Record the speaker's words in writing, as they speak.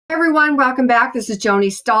Everyone, welcome back. This is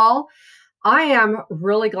Joni Stahl. I am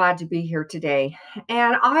really glad to be here today.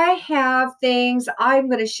 And I have things I'm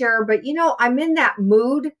going to share, but I'm in that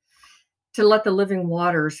mood to let the living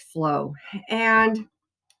waters flow. And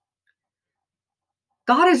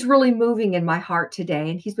God is really moving in my heart today.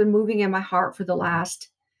 And He's been moving in my heart for the last,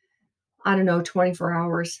 24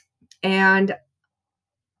 hours. And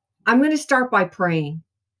I'm going to start by praying.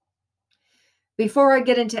 Before I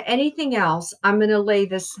get into anything else, I'm going to lay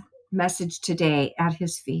this message today at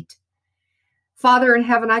His feet. Father in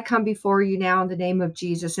heaven, I come before you now in the name of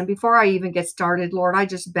Jesus. And before I even get started, Lord, I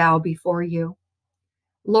just bow before you.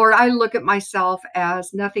 Lord, I look at myself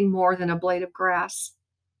as nothing more than a blade of grass,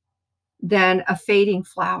 than a fading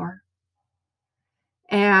flower.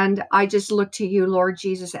 And I just look to you, Lord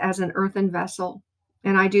Jesus, as an earthen vessel.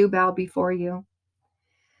 And I do bow before you.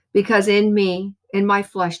 Because in me, in my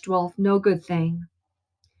flesh, dwelleth no good thing.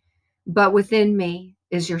 But within me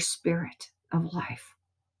is your spirit of life.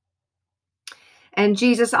 And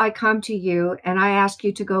Jesus, I come to you and I ask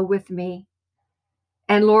you to go with me.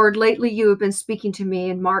 And Lord, lately you have been speaking to me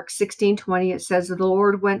in Mark 16:20. It says, the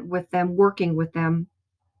Lord went with them, working with them,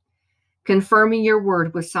 confirming your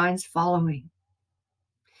word with signs following.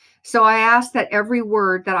 So I ask that every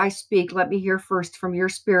word that I speak, let me hear first from your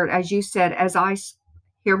spirit. As you said, as I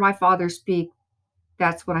hear my Father speak,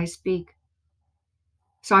 that's what I speak.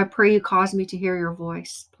 So I pray you cause me to hear your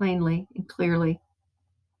voice plainly and clearly.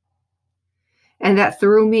 And that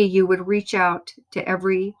through me, you would reach out to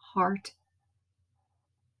every heart,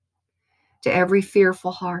 to every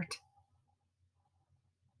fearful heart,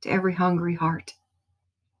 to every hungry heart.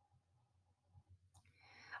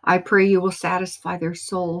 I pray you will satisfy their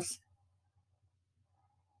souls.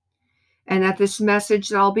 And that this message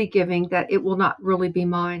that I'll be giving, that it will not really be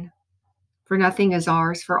mine. For nothing is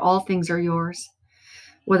ours, for all things are yours,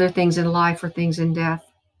 whether things in life or things in death,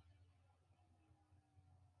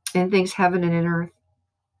 and things heaven and in earth.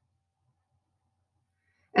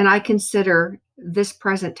 And I consider this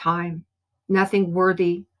present time nothing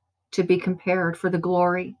worthy to be compared for the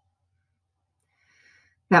glory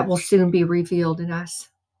that will soon be revealed in us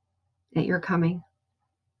at your coming.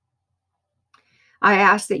 I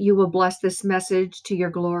ask that you will bless this message to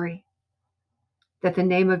your glory, that the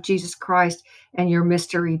name of Jesus Christ and your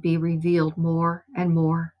mystery be revealed more and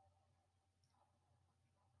more.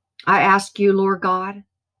 I ask you, Lord God,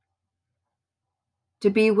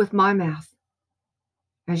 to be with my mouth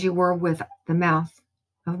as you were with the mouth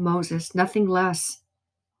of Moses, nothing less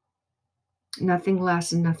and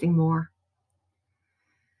nothing more.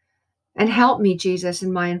 And help me, Jesus,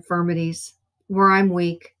 in my infirmities. Where I'm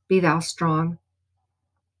weak, be thou strong.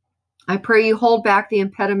 I pray you hold back the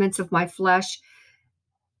impediments of my flesh.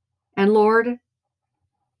 And Lord,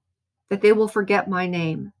 that they will forget my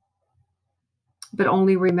name, but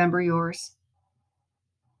only remember yours.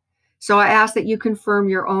 So I ask that you confirm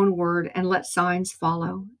your own word and let signs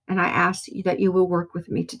follow. And I ask that you will work with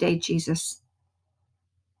me today, Jesus.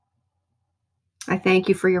 I thank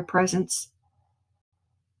you for your presence.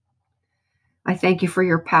 I thank you for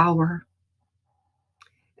your power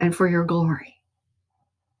and for your glory.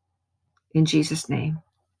 In Jesus' name,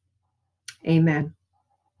 amen.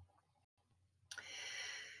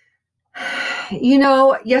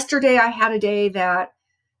 Yesterday I had a day that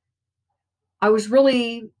I was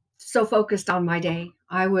really so focused on my day.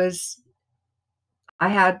 I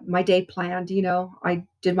had my day planned, I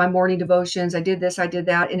did my morning devotions. I did this, I did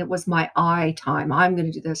that. And it was my I time. I'm going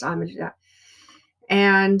to do this. I'm going to do that.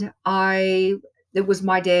 And it was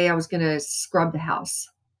my day. I was going to scrub the house.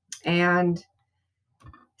 And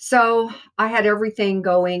so I had everything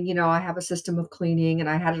going, I have a system of cleaning and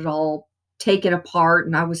I had it all taken apart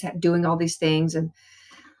and I was doing all these things. And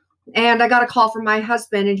I got a call from my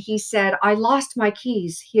husband and he said, I lost my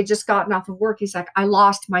keys. He had just gotten off of work. He's like, I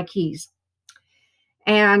lost my keys.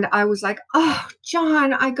 And I was like, oh,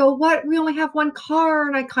 John, I go, what? We only have one car.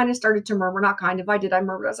 And I kind of started to murmur, not kind of, I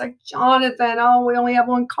murmured. I was like, Jonathan, oh, we only have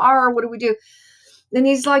one car. What do we do? And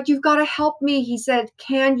he's like, you've got to help me. He said,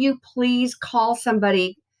 can you please call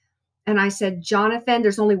somebody? And I said, Jonathan,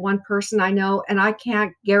 there's only one person I know, and I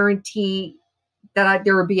can't guarantee that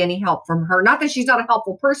there would be any help from her. Not that she's not a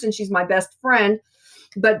helpful person. She's my best friend,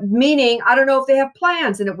 but meaning, I don't know if they have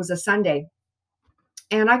plans. And it was a Sunday.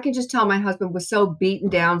 And I can just tell my husband was so beaten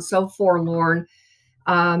down, so forlorn.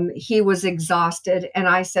 He was exhausted. And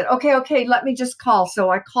I said, okay, let me just call. So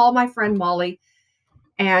I called my friend Molly,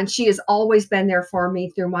 and she has always been there for me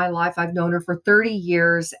through my life. I've known her for 30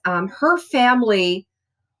 years. Her family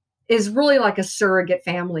is really like a surrogate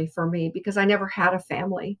family for me because I never had a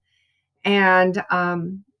family. And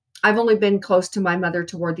I've only been close to my mother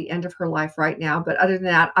toward the end of her life right now. But other than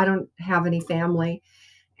that, I don't have any family.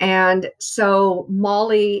 And so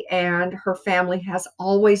Molly and her family has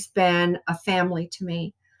always been a family to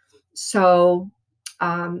me. So,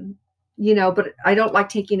 but I don't like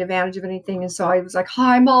taking advantage of anything. And so I was like,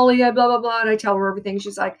 hi, Molly, blah, blah, blah. And I tell her everything.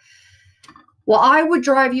 She's like, well, I would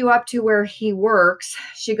drive you up to where he works.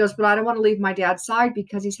 She goes, but I don't want to leave my dad's side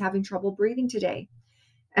because he's having trouble breathing today.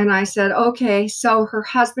 And I said, okay. So her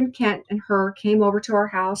husband, Kent, and her came over to our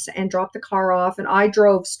house and dropped the car off. And I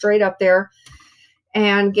drove straight up there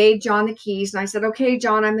and gave John the keys. And I said, okay,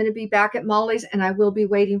 John, I'm going to be back at Molly's and I will be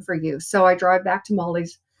waiting for you. So I drive back to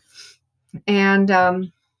Molly's and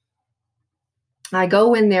I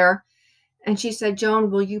go in there and she said, Joan,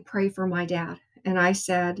 will you pray for my dad? And I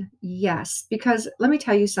said, yes, because let me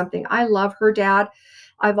tell you something. I love her dad.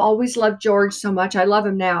 I've always loved George so much. I love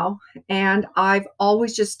him now. And I've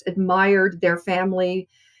always just admired their family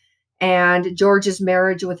and George's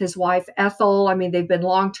marriage with his wife, Ethel. I mean, they've been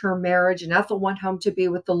long-term marriage and Ethel went home to be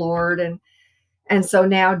with the Lord. And so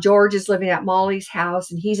now George is living at Molly's house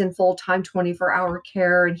and he's in full-time 24-hour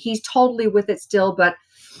care and he's totally with it still, but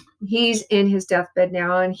he's in his deathbed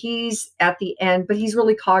now and he's at the end, but he's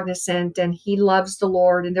really cognizant and he loves the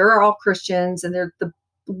Lord and they're all Christians and they're the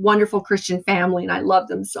wonderful Christian family and I love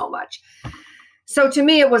them so much. So to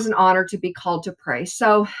me, it was an honor to be called to pray.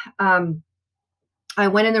 So I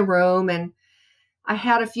went in the room and I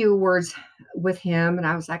had a few words with him and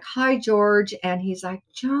I was like, hi, George. And he's like,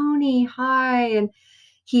 Joni, hi. And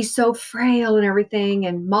he's so frail and everything.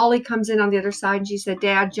 And Molly comes in on the other side and she said,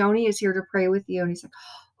 Dad, Joni is here to pray with you. And he's like,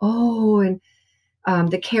 oh, and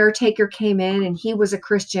the caretaker came in and he was a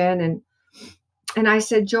Christian. And I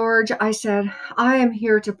said, George, I said, I am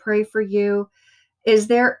here to pray for you. Is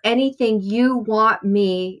there anything you want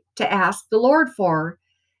me to ask the Lord for?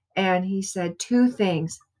 And he said two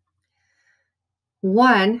things.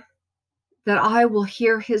 One, that I will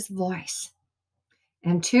hear his voice.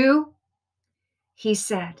 And two, he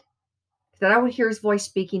said that I would hear his voice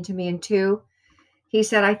speaking to me. And two, he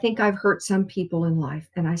said, I think I've hurt some people in life.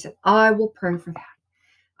 And I said, I will pray for that.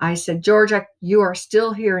 I said, George, you are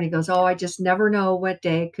still here. And he goes, oh, I just never know what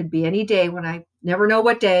day. It could be any day when I never know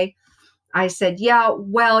what day. I said, yeah,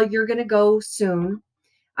 well, you're going to go soon.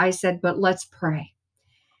 I said, but let's pray.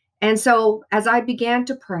 And so as I began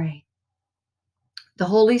to pray, the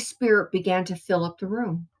Holy Spirit began to fill up the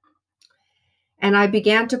room. And I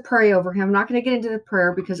began to pray over him. I'm not going to get into the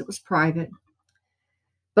prayer because it was private.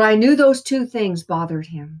 But I knew those two things bothered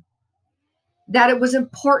him. That it was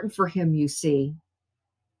important for him, you see,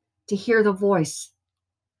 to hear the voice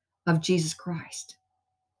of Jesus Christ.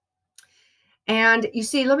 And you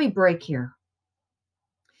see, let me break here.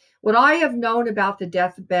 What I have known about the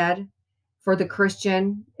deathbed for the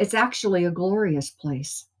Christian, it's actually a glorious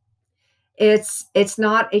place. It's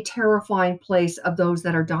not a terrifying place of those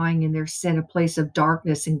that are dying in their sin, a place of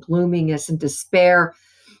darkness and gloominess and despair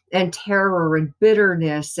and terror and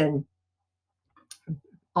bitterness and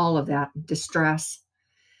all of that, distress.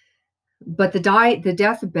 But the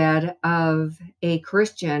deathbed of a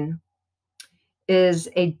Christian is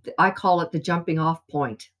I call it the jumping off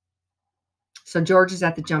point. So George is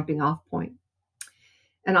at the jumping off point.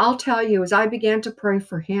 And I'll tell you, as I began to pray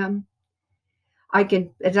for him, I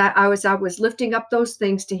was lifting up those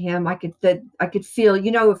things to him. I could feel,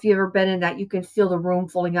 if you've ever been in that, you can feel the room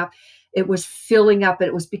filling up. It was filling up and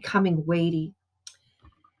it was becoming weighty.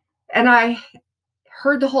 And I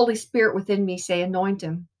heard the Holy Spirit within me say, anoint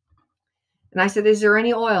him. And I said, is there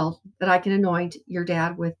any oil that I can anoint your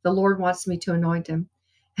dad with? The Lord wants me to anoint him.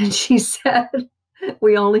 And she said,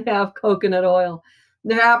 we only have coconut oil.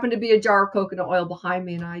 There happened to be a jar of coconut oil behind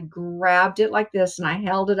me and I grabbed it like this and I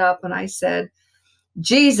held it up and I said,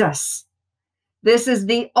 Jesus, this is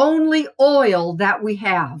the only oil that we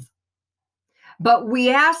have. But we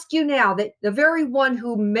ask you now that the very one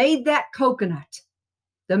who made that coconut,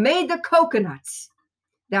 that made the coconuts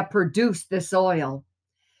that produce this oil,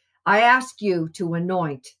 I ask you to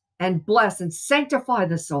anoint and bless and sanctify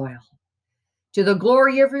this oil to the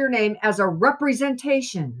glory of your name as a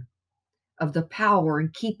representation of the power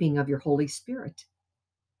and keeping of your Holy Spirit.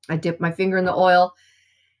 I dipped my finger in the oil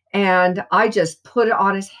and I just put it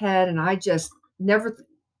on his head and I just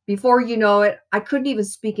before you know it, I couldn't even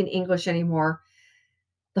speak in English anymore.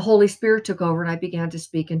 The Holy Spirit took over and I began to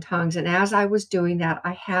speak in tongues. And as I was doing that,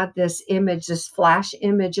 I had this image, this flash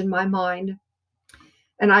image in my mind.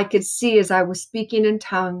 And I could see as I was speaking in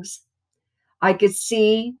tongues, I could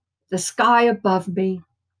see the sky above me.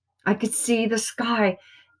 I could see the sky.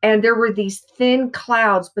 And there were these thin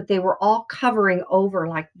clouds, but they were all covering over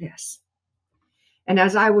like this. And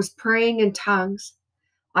as I was praying in tongues,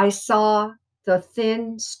 I saw the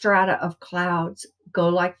thin strata of clouds go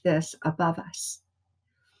like this above us.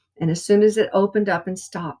 And as soon as it opened up and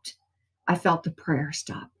stopped, I felt the prayer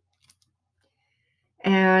stop.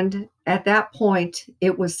 And at that point,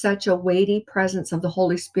 it was such a weighty presence of the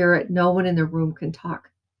Holy Spirit, no one in the room can talk.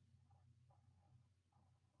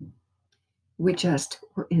 We just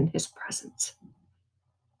were in his presence.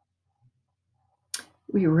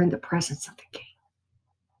 We were in the presence of the King.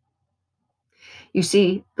 You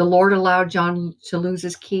see, the Lord allowed John to lose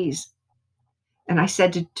his keys. And I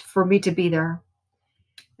said for me to be there.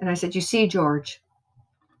 And I said, you see, George,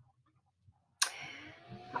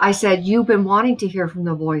 I said, you've been wanting to hear from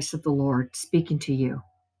the voice of the Lord speaking to you.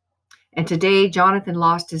 And today, Jonathan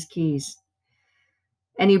lost his keys.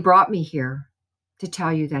 And he brought me here to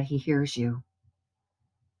tell you that he hears you.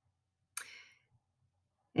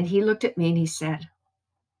 And he looked at me and he said,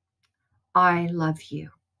 I love you.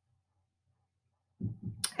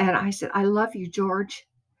 And I said, I love you, George.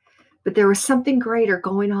 But there was something greater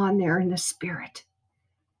going on there in the spirit.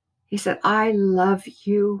 He said, I love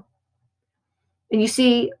you. And you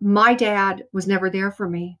see, my dad was never there for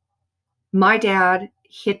me. My dad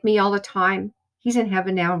hit me all the time. He's in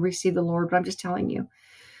heaven now and received the Lord, but I'm just telling you.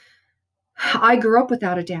 I grew up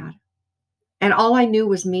without a dad. And all I knew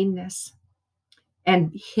was meanness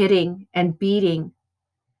and hitting and beating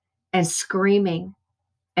and screaming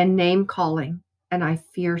and name calling. And I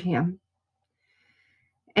feared him.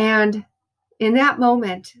 And in that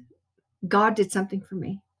moment, God did something for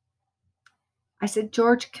me. I said,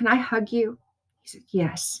 George, can I hug you? He said,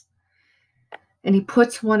 yes. And he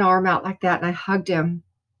puts one arm out like that, and I hugged him.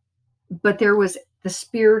 But there was the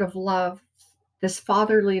spirit of love. This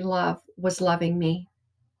fatherly love was loving me.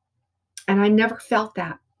 And I never felt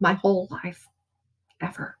that my whole life,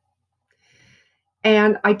 ever.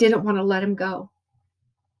 And I didn't want to let him go.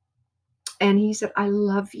 And he said, I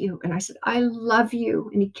love you. And I said, I love you.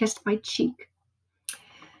 And he kissed my cheek.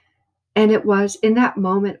 And it was in that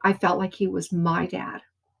moment, I felt like he was my dad.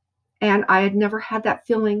 And I had never had that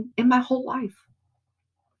feeling in my whole life.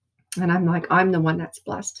 And I'm like, I'm the one that's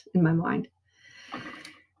blessed in my mind.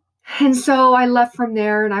 And so I left from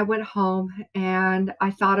there and I went home and I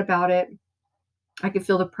thought about it. I could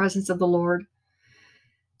feel the presence of the Lord.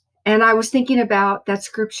 And I was thinking about that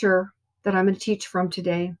scripture that I'm going to teach from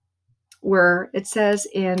today, where it says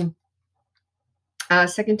in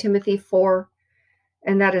 2 Timothy 4,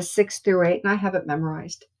 and that is 6 through 8, and I have it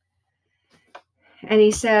memorized. And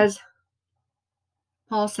he says,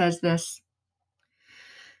 Paul says this,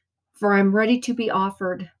 for I'm ready to be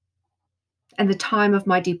offered, and the time of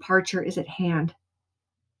my departure is at hand.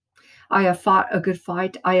 I have fought a good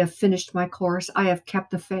fight. I have finished my course. I have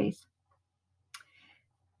kept the faith.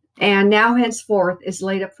 And now henceforth is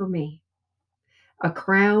laid up for me a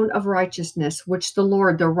crown of righteousness, which the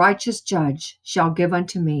Lord, the righteous judge, shall give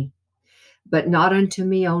unto me, but not unto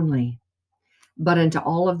me only, but unto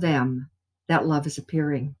all of them that love is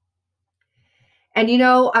appearing. And you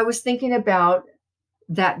know, I was thinking about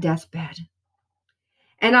that deathbed.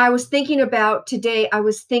 And I was thinking about today, I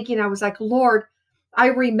was like, Lord, I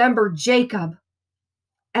remember Jacob.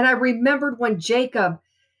 And I remembered when Jacob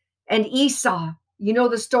and Esau, you know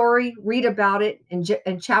the story, read about it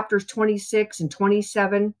in chapters 26 and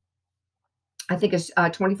 27. I think it's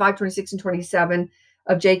 25, 26, and 27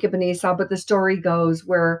 of Jacob and Esau. But the story goes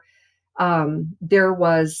where there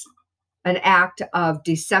was an act of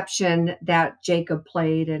deception that Jacob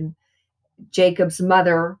played. And Jacob's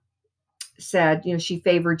mother said, you know, she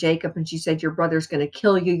favored Jacob and she said, your brother's going to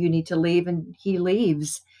kill you. You need to leave. And he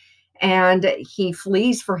leaves. And he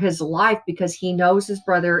flees for his life because he knows his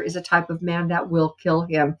brother is a type of man that will kill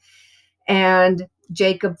him. And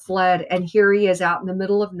Jacob fled, and here he is out in the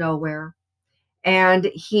middle of nowhere. And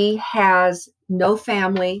he has no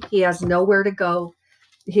family. He has nowhere to go.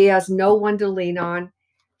 He has no one to lean on.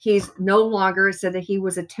 He's no longer said that he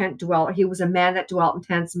was a tent dweller. He was a man that dwelt in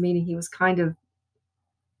tents, meaning he was kind of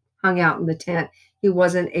hung out in the tent. He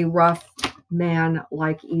wasn't a rough man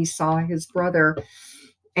like Esau, his brother.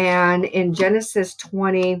 And in Genesis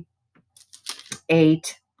 28,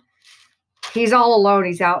 he's all alone.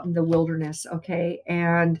 He's out in the wilderness, okay?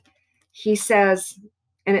 And he says,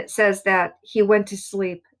 and it says that he went to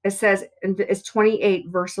sleep. It says, it's 28,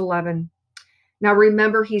 verse 11. Now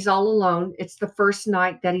remember, he's all alone. It's the first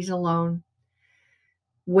night that he's alone,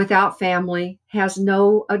 without family, has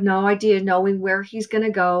no idea knowing where he's going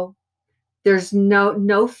to go. There's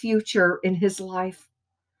no future in his life.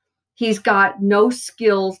 He's got no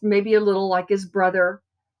skills, maybe a little like his brother,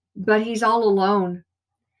 but he's all alone.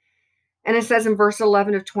 And it says in verse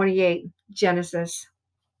 11 of 28, Genesis,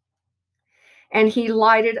 And he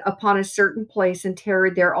lighted upon a certain place and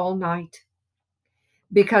tarried there all night,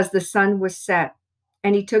 because the sun was set.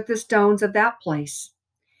 And he took the stones of that place,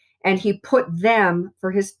 and he put them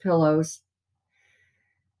for his pillows,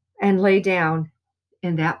 and lay down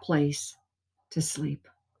in that place to sleep.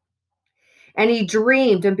 And he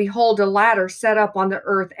dreamed, and behold, a ladder set up on the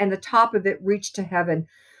earth, and the top of it reached to heaven.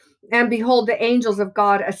 And behold, the angels of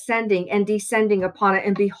God ascending and descending upon it.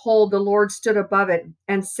 And behold, the Lord stood above it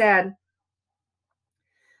and said,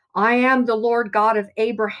 I am the Lord God of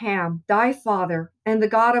Abraham, thy father, and the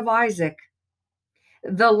God of Isaac.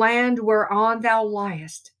 The land whereon thou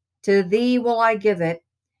liest, to thee will I give it,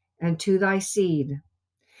 and to thy seed.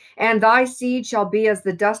 And thy seed shall be as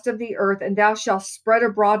the dust of the earth, and thou shalt spread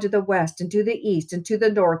abroad to the west, and to the east, and to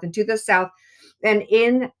the north, and to the south. And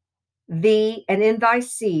in thee and in thy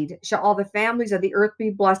seed shall all the families of the earth be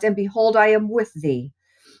blessed. And behold, I am with thee,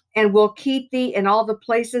 and will keep thee in all the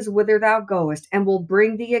places whither thou goest, and will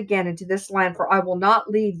bring thee again into this land, for I will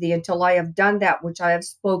not leave thee until I have done that which I have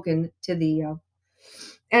spoken to thee of.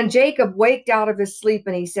 And Jacob waked out of his sleep,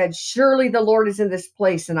 and he said, surely the Lord is in this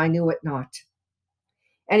place, and I knew it not.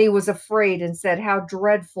 And he was afraid and said, how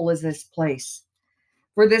dreadful is this place?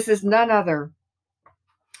 For this is none other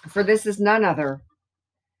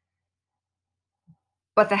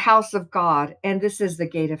but the house of God, and this is the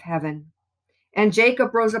gate of heaven. And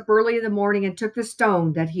Jacob rose up early in the morning and took the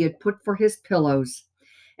stone that he had put for his pillows,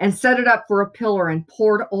 and set it up for a pillar, and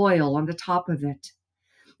poured oil on the top of it.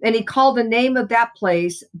 And he called the name of that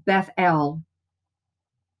place Bethel.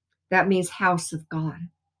 That means house of God.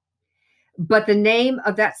 But the name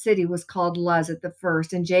of that city was called Luz at the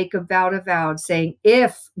first. And Jacob vowed a vow, saying,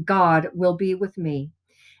 if God will be with me,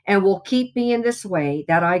 and will keep me in this way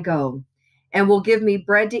that I go, and will give me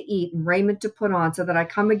bread to eat and raiment to put on, so that I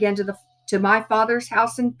come again to my father's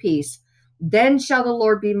house in peace, then shall the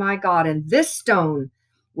Lord be my God, and this stone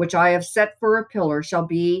which I have set for a pillar shall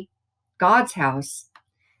be God's house.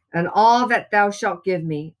 And all that thou shalt give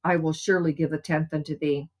me, I will surely give a tenth unto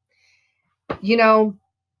thee. You know,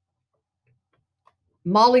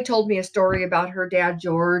 Molly told me a story about her dad,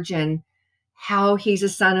 George, and how he's a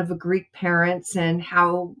son of a Greek parents, and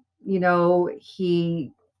how,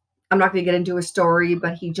 I'm not going to get into a story,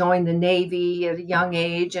 but he joined the Navy at a young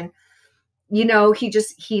age. And,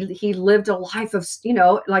 he lived a life of,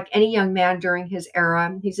 like any young man during his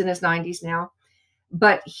era. He's in his 90s now,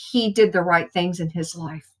 but he did the right things in his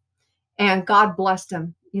life. And God blessed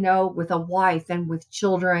him, with a wife and with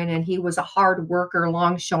children. And he was a hard worker,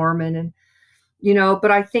 longshoreman. And,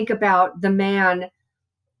 but I think about the man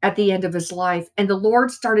at the end of his life, and the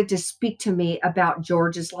Lord started to speak to me about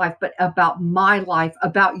George's life, but about my life,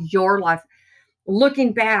 about your life,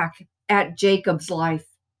 looking back at Jacob's life.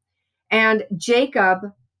 And Jacob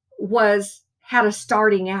had a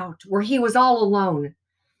starting out where he was all alone.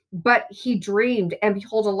 But he dreamed, and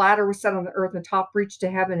behold, a ladder was set on the earth, and the top reached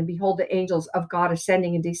to heaven, and behold, the angels of God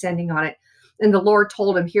ascending and descending on it. And the Lord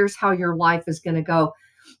told him, here's how your life is going to go.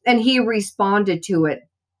 And he responded to it,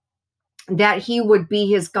 that he would be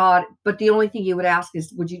his God. But the only thing he would ask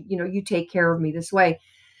is, would you take care of me this way?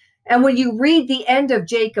 And when you read the end of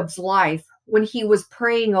Jacob's life, when he was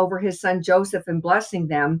praying over his son Joseph and blessing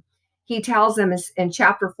them, he tells them in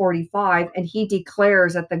chapter 45, and he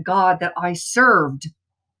declares that the God that I served,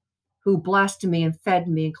 who blessed me and fed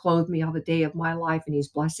me and clothed me all the day of my life, and he's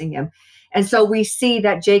blessing him. And so we see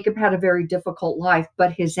that Jacob had a very difficult life,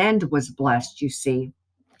 but his end was blessed, you see.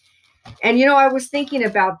 And, I was thinking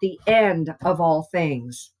about the end of all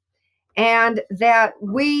things, and that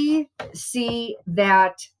we see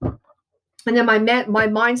that, and then my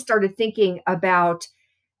mind started thinking about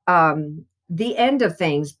the end of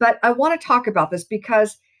things. But I want to talk about this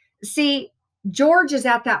because, see, George is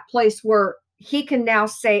at that place where he can now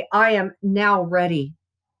say, I am now ready.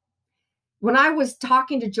 When I was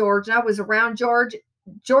talking to George and I was around George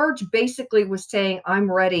basically was saying,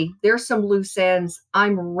 I'm ready. There's some loose ends.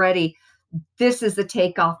 I'm ready. This is the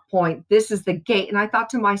takeoff point. This is the gate. And I thought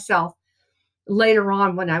to myself, later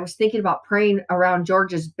on, when I was thinking about praying around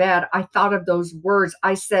George's bed, I thought of those words.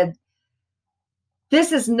 I said,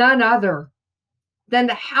 this is none other than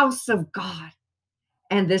the house of God,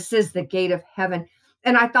 and this is the gate of heaven.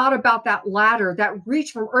 And I thought about that ladder that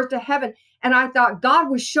reached from earth to heaven. And I thought God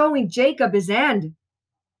was showing Jacob his end.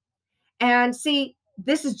 And see,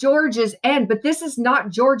 this is George's end, but this is not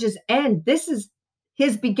George's end. This is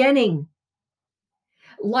his beginning.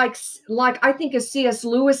 Like I think of C.S.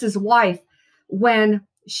 Lewis's wife, when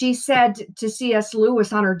she said to C.S.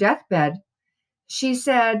 Lewis on her deathbed, she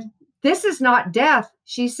said, this is not death.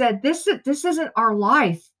 She said, this isn't our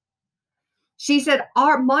life. She said,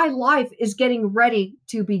 my life is getting ready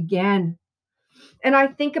to begin. And I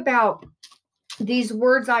think about these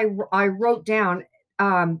words I wrote down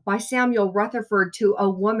by Samuel Rutherford to a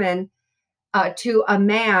woman, to a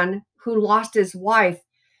man who lost his wife.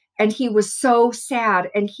 And he was so sad.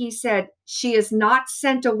 And he said, "She is not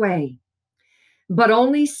sent away, but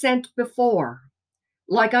only sent before,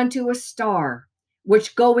 like unto a star,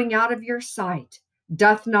 which going out of your sight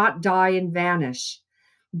doth not die and vanish,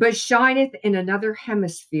 but shineth in another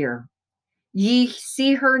hemisphere. Ye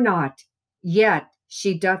see her not, yet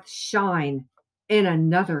she doth shine in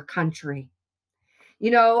another country."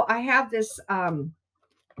 You know, I have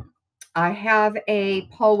a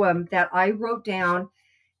poem that I wrote down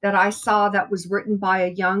that I saw that was written by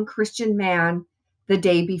a young Christian man the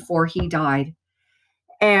day before he died.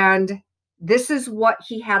 And this is what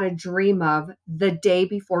he had a dream of the day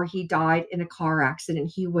before he died in a car accident.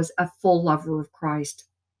 He was a full lover of Christ.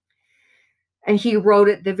 And he wrote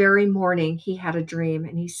it the very morning he had a dream.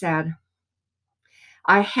 And he said,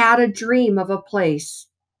 "I had a dream of a place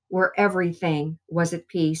where everything was at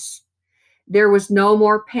peace. There was no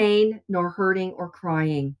more pain, nor hurting or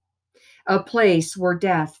crying. A place where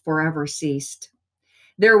death forever ceased.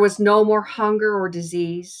 There was no more hunger or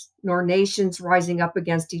disease, nor nations rising up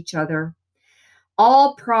against each other.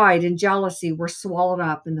 All pride and jealousy were swallowed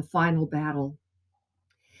up in the final battle.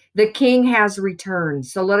 The King has returned,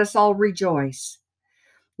 so let us all rejoice.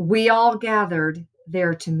 We all gathered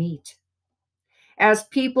there to meet. As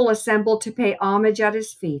people assembled to pay homage at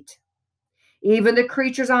his feet, even the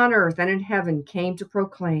creatures on earth and in heaven came to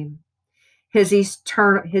proclaim his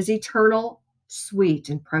eternal, sweet,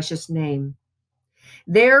 and precious name.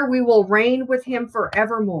 There we will reign with him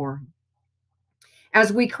forevermore,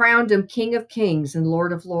 as we crowned him King of Kings and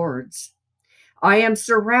Lord of Lords. I am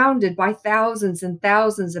surrounded by thousands and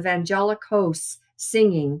thousands of angelic hosts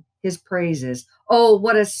singing his praises. Oh,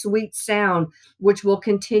 what a sweet sound, which will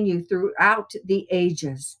continue throughout the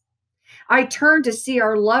ages. I turned to see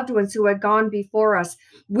our loved ones who had gone before us.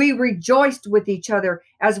 We rejoiced with each other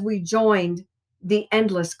as we joined the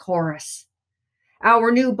endless chorus.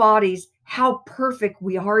 Our new bodies, how perfect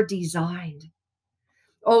we are designed.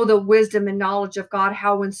 Oh, the wisdom and knowledge of God,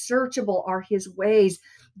 how unsearchable are his ways.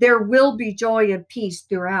 There will be joy and peace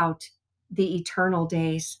throughout the eternal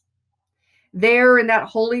days. There in that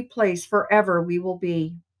holy place forever we will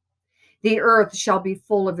be. The earth shall be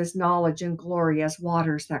full of his knowledge and glory as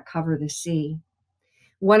waters that cover the sea.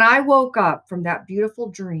 When I woke up from that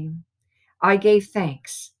beautiful dream, I gave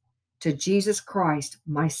thanks to Jesus Christ,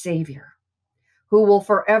 my Savior, who will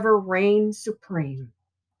forever reign supreme.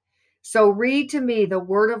 So read to me the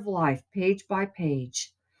word of life, page by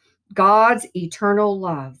page. God's eternal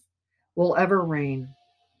love will ever reign.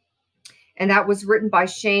 And that was written by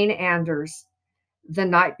Shane Anders the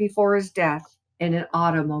night before his death in an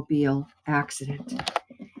automobile accident.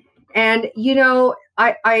 And you know,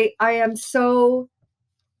 I am so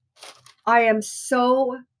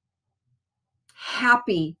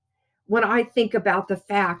happy when I think about the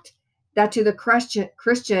fact that to the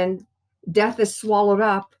Christian, death is swallowed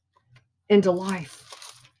up into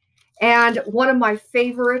life. And one of my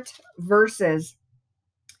favorite verses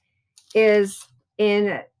is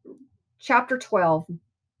in chapter 12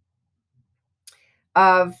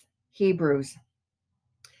 of Hebrews.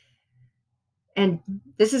 And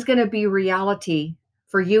this is going to be reality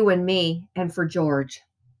for you and me and for George.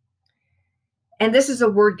 And this is a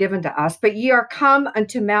word given to us. But ye are come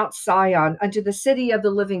unto Mount Sion, unto the city of the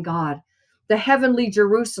living God, the heavenly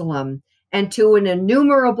Jerusalem, and to an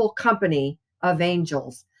innumerable company of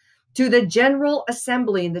angels, to the general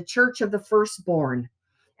assembly in the church of the firstborn,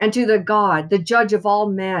 and to the God, the judge of all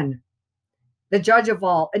men, the judge of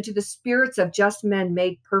all, and to the spirits of just men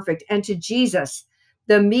made perfect, and to Jesus,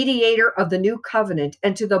 the mediator of the new covenant,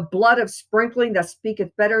 and to the blood of sprinkling that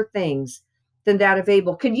speaketh better things than that of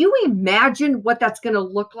Abel. Can you imagine what that's going to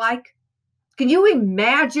look like? Can you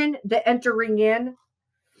imagine the entering in?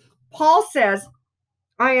 Paul says,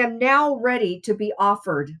 I am now ready to be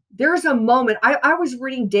offered. There's a moment. I was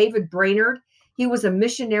reading David Brainerd. He was a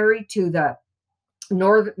missionary to the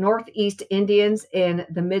Northeast Indians in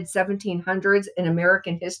the mid 1700s in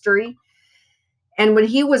American history. And when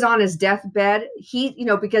he was on his deathbed,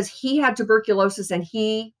 because he had tuberculosis and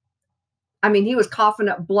he was coughing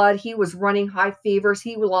up blood. He was running high fevers.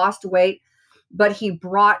 He lost weight, but he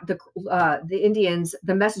brought the Indians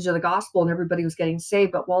the message of the gospel, and everybody was getting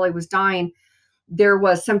saved. But while he was dying, there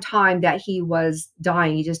was some time that he was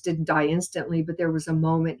dying. He just didn't die instantly, but there was a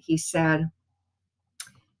moment he said,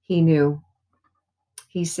 he knew.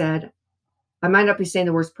 He said, I might not be saying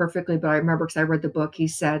the words perfectly, but I remember because I read the book. He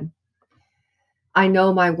said, I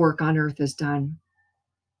know my work on earth is done.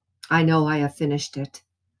 I know I have finished it.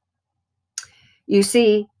 You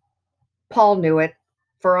see, Paul knew it.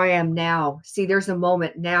 For I am now. See, there's a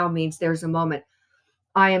moment. Now means there's a moment.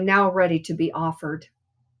 I am now ready to be offered.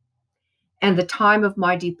 And the time of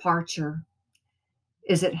my departure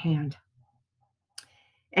is at hand.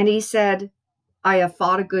 And he said, I have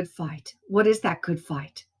fought a good fight. What is that good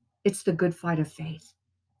fight? It's the good fight of faith.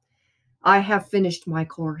 I have finished my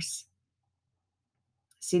course.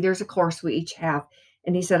 See, there's a course we each have.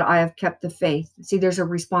 And he said, I have kept the faith. See, there's a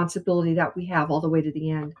responsibility that we have all the way to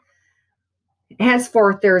the end.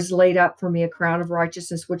 Henceforth, there is laid up for me a crown of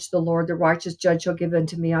righteousness, which the Lord, the righteous judge, shall give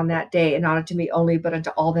unto me on that day, and not unto me only, but unto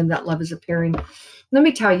all them that love is appearing. Let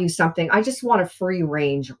me tell you something. I just want a free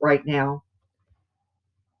range right now.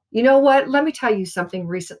 You know what? Let me tell you something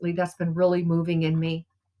recently that's been really moving in me.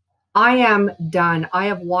 I am done. I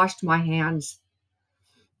have washed my hands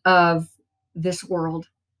of this world.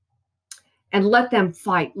 And let them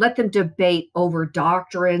fight. Let them debate over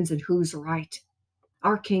doctrines and who's right.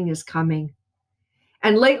 Our King is coming.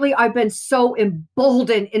 And lately, I've been so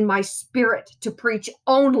emboldened in my spirit to preach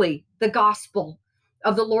only the gospel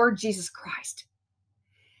of the Lord Jesus Christ.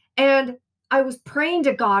 And I was praying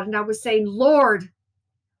to God and I was saying, Lord,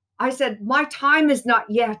 I said, my time is not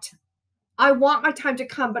yet. I want my time to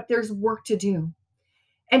come, but there's work to do.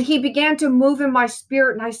 And he began to move in my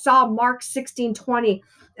spirit. And I saw Mark 16:20.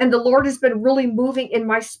 And the Lord has been really moving in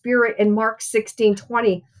my spirit in Mark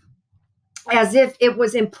 16:20, as if it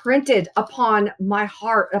was imprinted upon my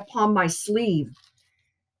heart, upon my sleeve.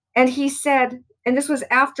 And he said, and this was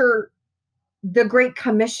after the Great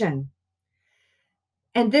Commission.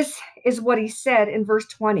 And this is what he said in verse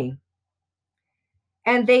 20.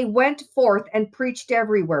 And they went forth and preached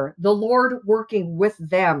everywhere, the Lord working with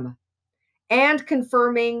them and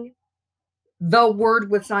confirming the word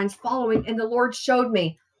with signs following. And the Lord showed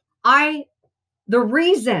me, the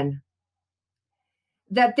reason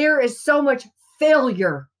that there is so much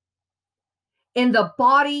failure in the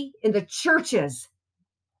body, in the churches,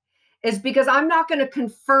 is because I'm not going to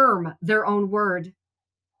confirm their own word.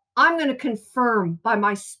 I'm going to confirm by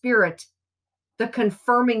my spirit, the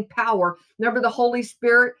confirming power. Remember the Holy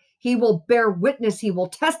Spirit, he will bear witness. He will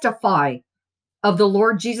testify of the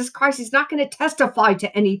Lord Jesus Christ. He's not going to testify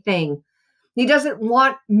to anything. He doesn't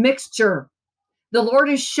want mixture. The Lord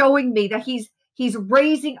is showing me that he's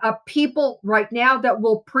raising up people right now that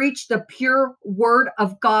will preach the pure word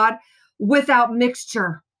of God without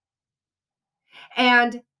mixture.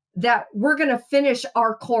 And that we're going to finish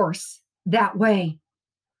our course that way.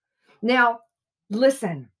 Now,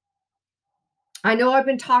 listen, I know I've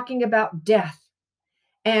been talking about death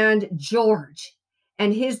and George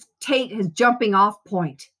and his jumping off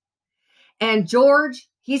point. And George,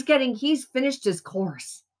 he's finished his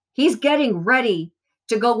course. He's getting ready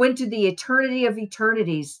to go into the eternity of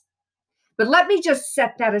eternities. But let me just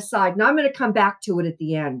set that aside. And I'm going to come back to it at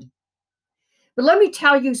the end. But let me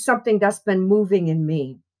tell you something that's been moving in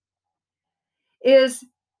me. Is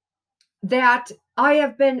that I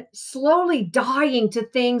have been slowly dying to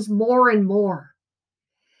things more and more,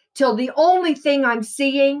 till the only thing I'm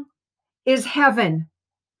seeing is heaven.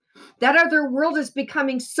 That other world is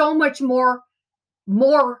becoming so much more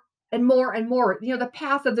and more and more. You know, the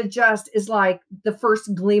path of the just is like the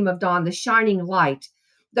first gleam of dawn, the shining light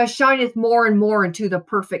that shineth more and more into the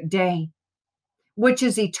perfect day, which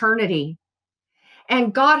is eternity.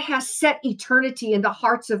 And God has set eternity in the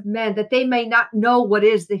hearts of men that they may not know what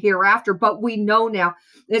is the hereafter, but we know now.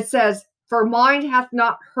 It says, for mind hath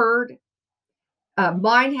not heard,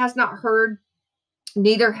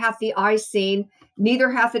 neither hath the eye seen, neither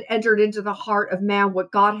hath it entered into the heart of man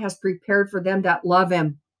what God has prepared for them that love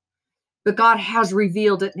him. But God has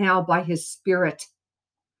revealed it now by his Spirit.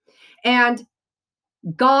 And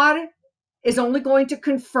God is only going to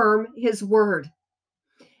confirm his word.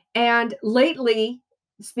 And lately,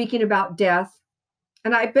 speaking about death,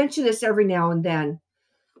 and I mention this every now and then,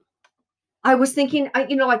 I was thinking,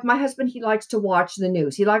 like my husband, he likes to watch the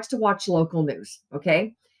news. He likes to watch local news,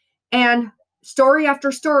 okay? And story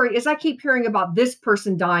after story is I keep hearing about this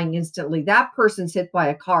person dying instantly. That person's hit by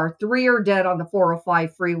a car. 3 are dead on the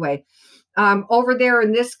 405 freeway. Over there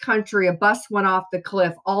in this country, a bus went off the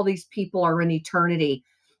cliff. All these people are in eternity.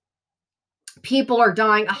 People are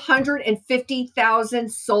dying.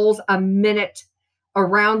 150,000 souls a minute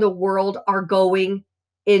around the world are going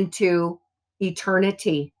into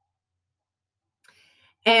eternity.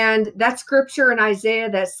 And that scripture in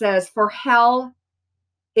Isaiah that says, for hell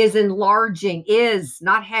is enlarging its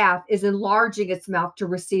mouth to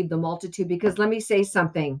receive the multitude. Because let me say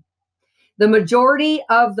something. The majority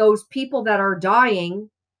of those people that are dying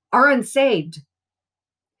are unsaved.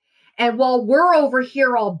 And while we're over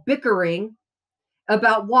here all bickering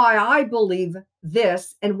about why I believe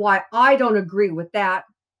this and why I don't agree with that.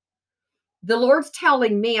 The Lord's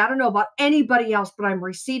telling me, I don't know about anybody else, but I'm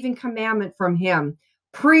receiving commandment from him.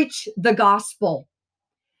 Preach the gospel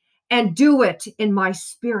and do it in my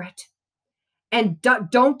spirit. And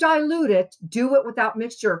don't dilute it. Do it without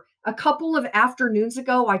mixture. A couple of afternoons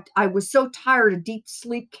ago, I was so tired, a deep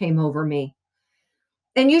sleep came over me.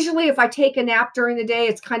 And usually if I take a nap during the day,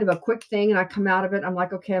 it's kind of a quick thing and I come out of it. I'm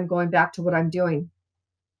like, okay, I'm going back to what I'm doing.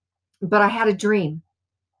 But I had a dream.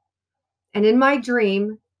 And in my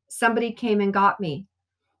dream, somebody came and got me.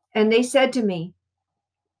 And they said to me,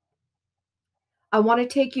 I want to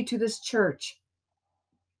take you to this church.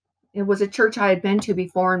 It was a church I had been to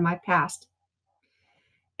before in my past.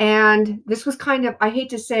 And this was kind of, I hate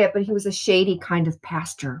to say it, but he was a shady kind of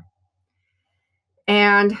pastor.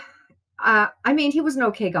 And I mean, he was an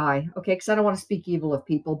okay guy, okay, because I don't want to speak evil of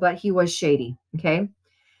people, but he was shady, okay?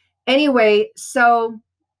 Anyway, so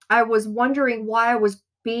I was wondering why I was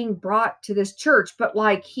being brought to this church, but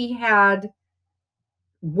like he had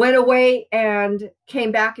went away and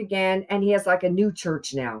came back again, and he has like a new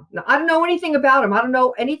church now. Now, I don't know anything about him. I don't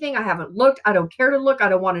know anything. I haven't looked. I don't care to look. I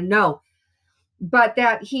don't want to know. But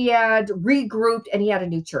that he had regrouped and he had a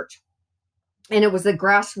new church. And it was a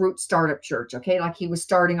grassroots startup church, okay? Like he was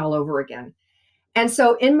starting all over again. And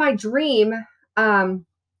so in my dream, I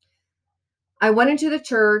went into the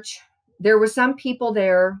church. There were some people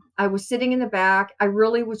there. I was sitting in the back. I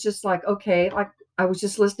really was just like, okay, like I was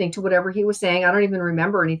just listening to whatever he was saying. I don't even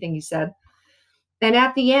remember anything he said. And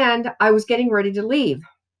at the end, I was getting ready to leave.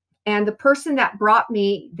 And the person that brought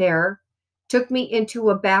me there took me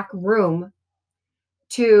into a back room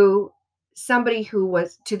to somebody who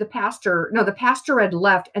was to the pastor. No, the pastor had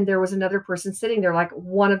left and there was another person sitting there, like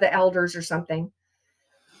one of the elders or something.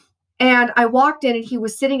 And I walked in and he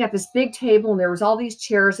was sitting at this big table and there was all these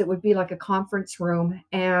chairs. It would be like a conference room.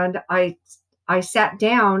 And I sat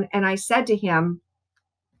down and I said to him,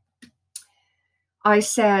 I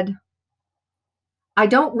said, I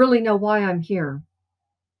don't really know why I'm here.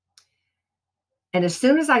 And as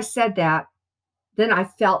soon as I said that, then I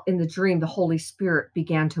felt in the dream, the Holy Spirit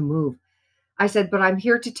began to move. I said, but I'm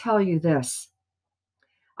here to tell you this.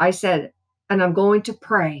 I said, and I'm going to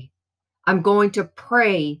pray. I'm going to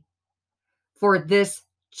pray for this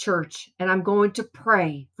church. And I'm going to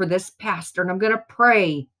pray for this pastor. And I'm going to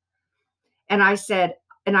pray. And I said,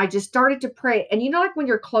 and I just started to pray. And you know, like when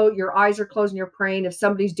your eyes are closed and you're praying, if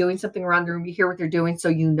somebody's doing something around the room, you hear what they're doing, so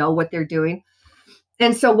you know what they're doing.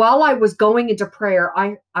 And so while I was going into prayer,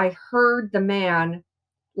 I heard the man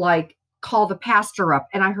like call the pastor up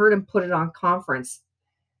and I heard him put it on conference.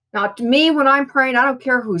 Now, to me, when I'm praying, I don't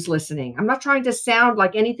care who's listening. I'm not trying to sound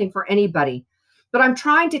like anything for anybody, but I'm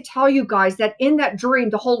trying to tell you guys that in that dream,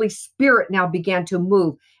 the Holy Spirit now began to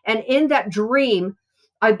move. And in that dream,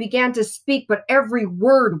 I began to speak, but every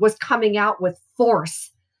word was coming out with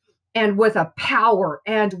force and with a power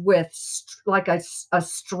and with like a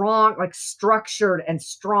strong, like structured and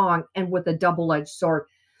strong and with a double-edged sword.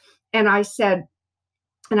 And I said,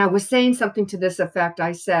 and I was saying something to this effect.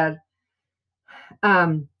 I said,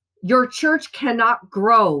 your church cannot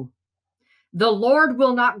grow. The Lord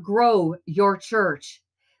will not grow your church.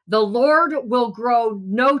 The Lord will grow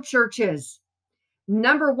no churches.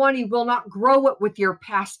 Number one, he will not grow it with your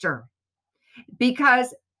pastor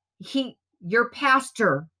because your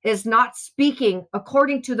pastor is not speaking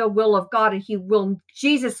according to the will of God. And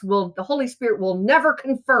the Holy Spirit will never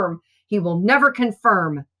confirm. He will never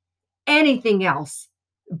confirm anything else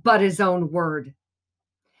but his own word.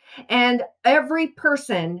 And every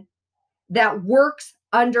person that works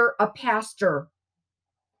under a pastor,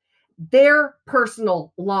 their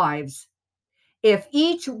personal lives, if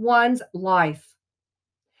each one's life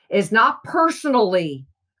is not personally,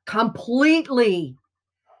 completely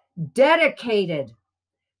dedicated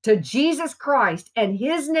to Jesus Christ and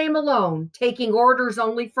his name alone, taking orders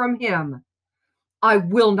only from him, I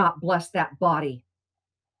will not bless that body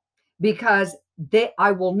because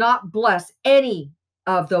I will not bless any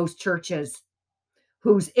of those churches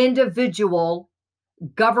whose individual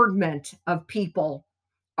government of people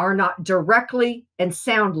are not directly and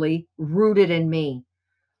soundly rooted in me.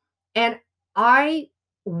 And I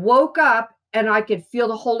woke up and I could feel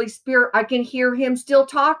the Holy Spirit. I can hear him still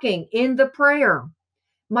talking in the prayer.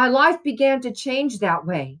 My life began to change that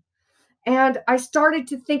way. And I started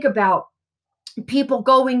to think about people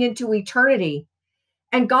going into eternity.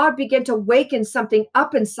 And God began to waken something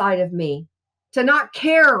up inside of me to not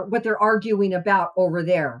care what they're arguing about over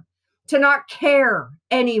there, to not care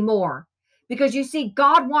anymore. Because you see,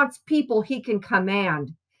 God wants people he can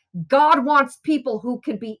command. God wants people who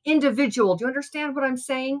can be individual. Do you understand what I'm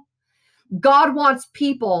saying? God wants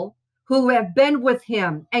people who have been with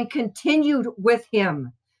him and continued with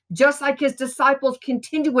him, just like his disciples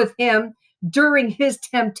continued with him during his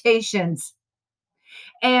temptations,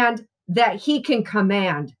 and that he can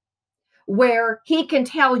command, where he can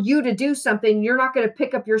tell you to do something. You're not going to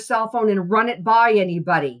pick up your cell phone and run it by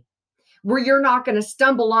anybody, where you're not going to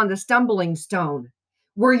stumble on the stumbling stone,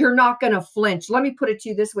 where you're not going to flinch. Let me put it to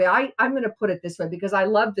you this way. I'm going to put it this way because I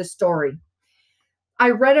love this story. I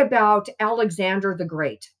read about Alexander the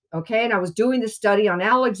Great, okay? And I was doing the study on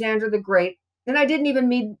Alexander the Great, and I didn't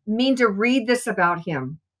even mean to read this about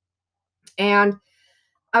him. And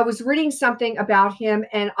I was reading something about him,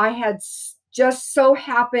 and I had just so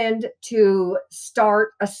happened to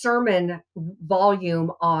start a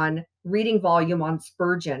reading volume on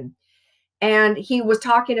Spurgeon. And he was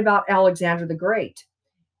talking about Alexander the Great.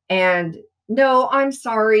 And no, I'm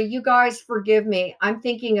sorry, you guys forgive me. I'm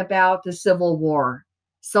thinking about the Civil War.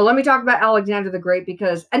 So let me talk about Alexander the Great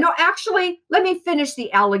let me finish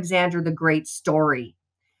the Alexander the Great story.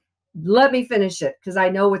 Let me finish it because I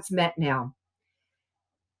know it's meant now.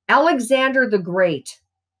 Alexander the Great,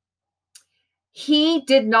 he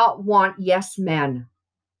did not want yes men.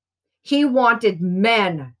 He wanted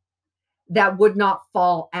men that would not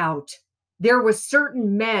fall out. There were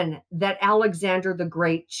certain men that Alexander the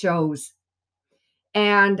Great chose.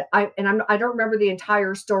 And I don't remember the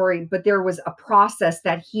entire story, but there was a process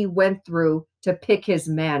that he went through to pick his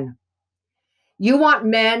men. You want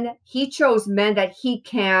men, he chose men that he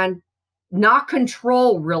can not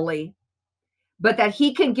control really, but that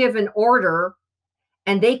he can give an order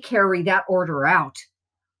and they carry that order out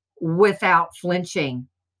without flinching,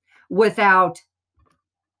 without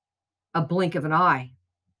a blink of an eye.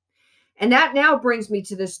 And that now brings me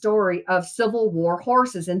to the story of Civil War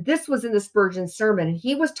horses. And this was in the Spurgeon sermon. And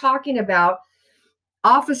he was talking about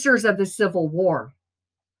officers of the Civil War.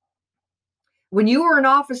 When you were an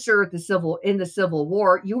officer in the Civil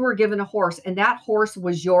War, you were given a horse, and that horse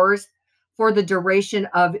was yours for the duration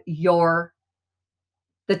of the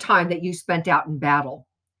time that you spent out in battle.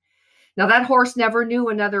 Now, that horse never knew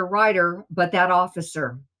another rider but that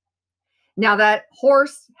officer. Now, that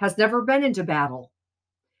horse has never been into battle.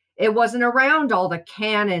 It wasn't around all the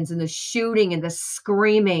cannons and the shooting and the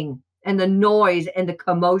screaming and the noise and the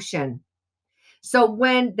commotion. So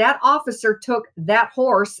when that officer took that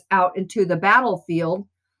horse out into the battlefield,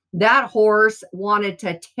 that horse wanted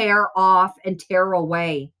to tear off and tear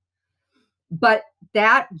away. But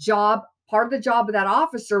part of the job of that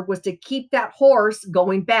officer was to keep that horse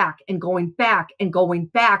going back and going back and going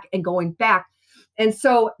back and going back. And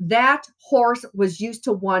so that horse was used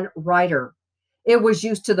to one rider. It was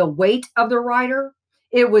used to the weight of the rider.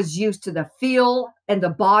 It was used to the feel and the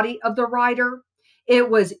body of the rider. It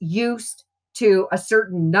was used to a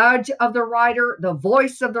certain nudge of the rider, the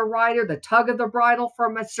voice of the rider, the tug of the bridle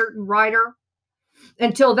from a certain rider,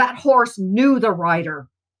 until that horse knew the rider.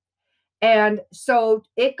 And so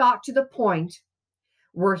it got to the point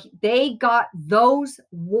where they got those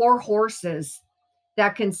war horses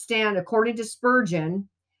that can stand, according to Spurgeon,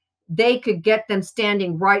 they could get them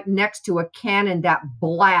standing right next to a cannon that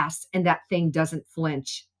blasts and that thing doesn't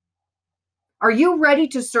flinch. Are you ready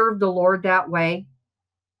to serve the Lord that way?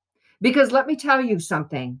 Because let me tell you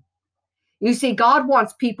something. You see, God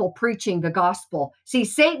wants people preaching the gospel. See,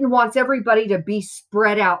 Satan wants everybody to be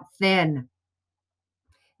spread out thin.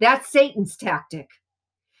 That's Satan's tactic,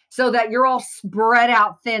 so that you're all spread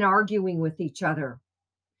out thin, arguing with each other.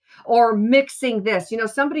 Or mixing this.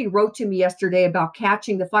 Somebody wrote to me yesterday about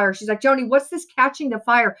catching the fire. She's like, Joni, what's this catching the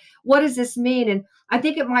fire? What does this mean? And I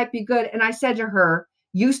think it might be good. And I said to her,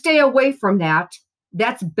 you stay away from that.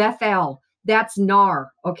 That's Bethel. That's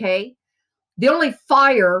Nar. Okay. The only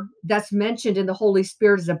fire that's mentioned in the Holy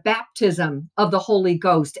Spirit is a baptism of the Holy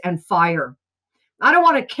Ghost and fire. I don't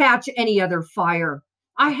want to catch any other fire.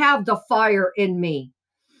 I have the fire in me.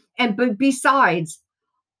 And besides,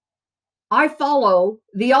 I follow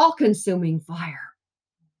the all-consuming fire,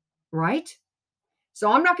 right? So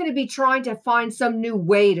I'm not going to be trying to find some new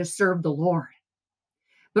way to serve the Lord.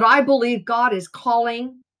 But I believe God is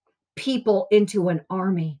calling people into an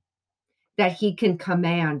army that he can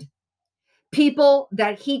command. People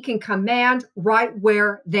that he can command right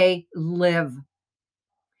where they live,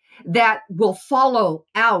 that will follow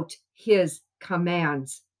out his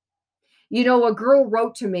commands. A girl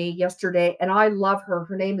wrote to me yesterday, and I love her.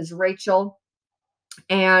 Her name is Rachel,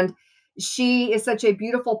 and she is such a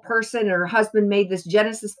beautiful person. And her husband made this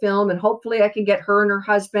Genesis film, and hopefully I can get her and her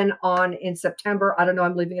husband on in September. I don't know.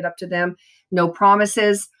 I'm leaving it up to them. No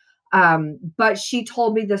promises. But she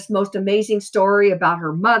told me this most amazing story about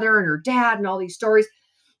her mother and her dad and all these stories.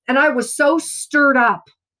 And I was so stirred up.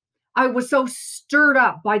 I was so stirred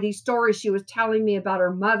up by these stories she was telling me about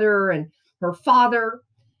her mother and her father.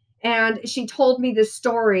 And she told me this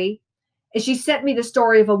story, and she sent me the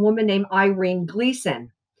story of a woman named Irene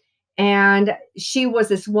Gleason. And she was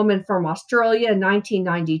this woman from Australia in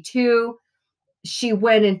 1992. She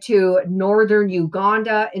went into northern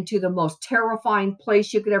Uganda, into the most terrifying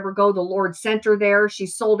place you could ever go. The Lord sent her there. She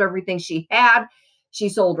sold everything she had. She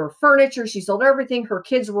sold her furniture. She sold everything. Her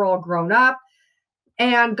kids were all grown up.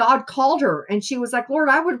 And God called her. And she was like, Lord,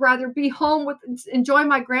 I would rather be home with enjoy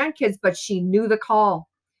my grandkids. But she knew the call.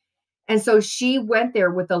 And so she went there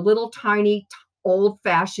with a little tiny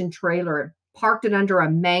old-fashioned trailer, parked it under a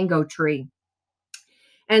mango tree.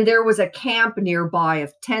 And there was a camp nearby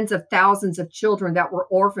of tens of thousands of children that were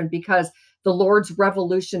orphaned because the Lord's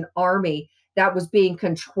Revolution Army that was being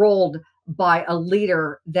controlled by a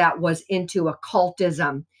leader that was into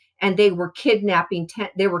occultism. And they were kidnapping,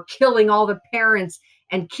 they were killing all the parents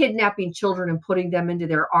and kidnapping children and putting them into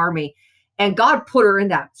their army. And God put her in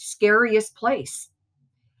that scariest place.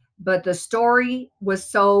 But the story was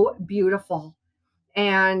so beautiful.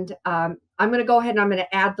 And I'm going to go ahead and I'm going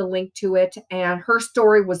to add the link to it. And her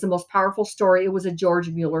story was the most powerful story. It was a George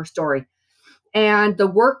Mueller story. And the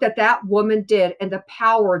work that that woman did and the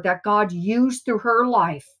power that God used through her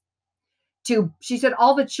life she said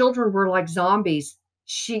all the children were like zombies.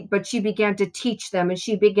 But she began to teach them, and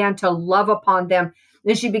she began to love upon them,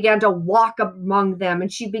 and she began to walk among them,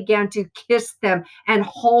 and she began to kiss them and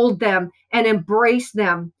hold them and embrace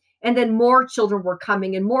them. And then more children were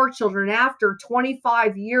coming, and more children. After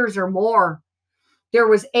 25 years or more, there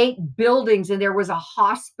was 8 buildings and there was a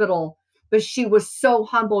hospital. But she was so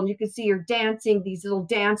humble, and you could see her dancing these little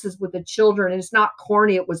dances with the children. And it's not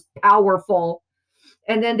corny, it was powerful.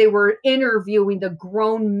 And then they were interviewing the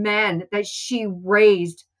grown men that she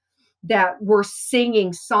raised that were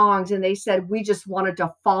singing songs. And they said, we just wanted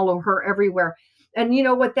to follow her everywhere. And you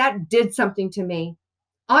know what? That did something to me.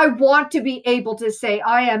 I want to be able to say,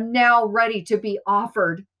 I am now ready to be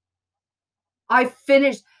offered. I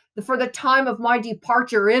finished, for the time of my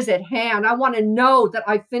departure is at hand. I want to know that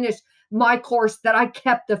I finished my course, that I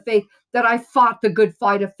kept the faith, that I fought the good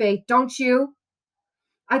fight of faith. Don't you?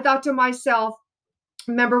 I thought to myself,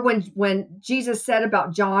 remember when Jesus said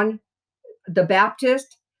about John the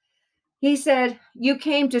Baptist, he said, you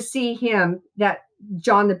came to see him, that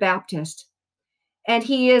John the Baptist, and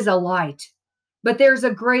he is a light, but there's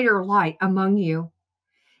a greater light among you.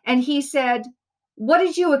 And he said, what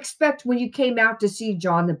did you expect when you came out to see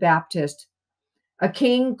John the Baptist? A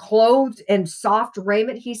king clothed in soft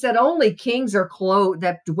raiment? He said, only kings are clothed,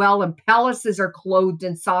 that dwell in palaces are clothed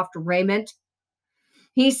in soft raiment.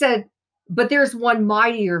 He said, but there's one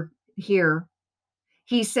mightier here.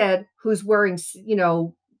 He said, who's wearing,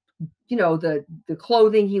 the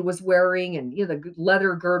clothing he was wearing, and the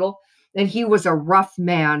leather girdle. And he was a rough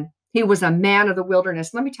man. He was a man of the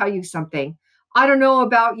wilderness. Let me tell you something. I don't know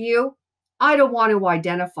about you. I don't want to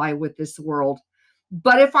identify with this world.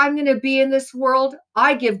 But if I'm going to be in this world,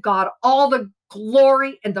 I give God all the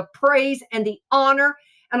glory and the praise and the honor.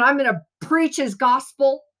 And I'm going to preach his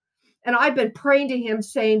gospel. And I've been praying to him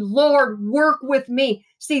saying, Lord, work with me.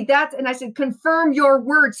 See, and I said, confirm your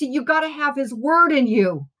word. See, you got to have his word in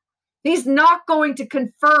you. He's not going to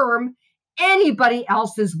confirm anybody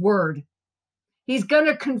else's word. He's going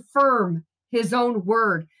to confirm his own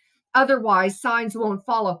word. Otherwise, signs won't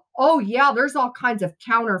follow. Oh, yeah, there's all kinds of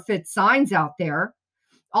counterfeit signs out there.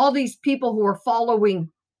 All these people who are following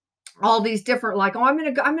all these different, like, oh, I'm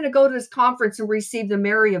going to go to this conference and receive the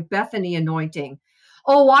Mary of Bethany anointing.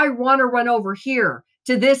 Oh, I want to run over here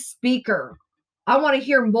to this speaker. I want to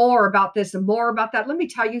hear more about this and more about that. Let me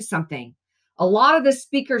tell you something. A lot of the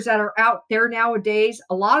speakers that are out there nowadays,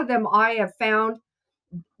 a lot of them I have found,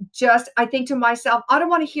 I think to myself, I don't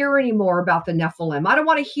want to hear any more about the Nephilim. I don't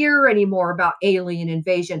want to hear any more about alien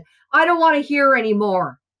invasion. I don't want to hear any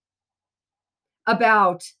more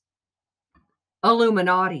about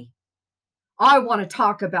Illuminati. I want to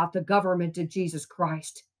talk about the government of Jesus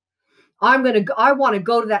Christ. I want to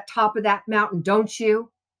go to that top of that mountain, don't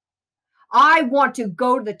you? I want to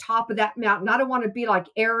go to the top of that mountain. I don't want to be like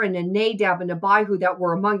Aaron and Nadab and Abihu that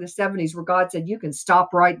were among the 70s, where God said, you can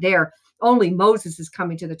stop right there. Only Moses is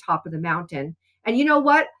coming to the top of the mountain. And you know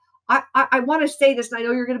what? I want to say this, and I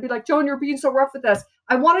know you're going to be like, Joan, you're being so rough with us.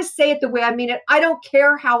 I want to say it the way I mean it. I don't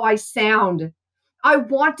care how I sound. I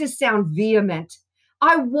want to sound vehement.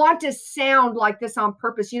 I want to sound like this on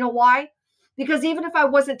purpose. You know why? Because even if I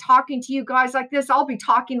wasn't talking to you guys like this, I'll be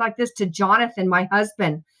talking like this to Jonathan, my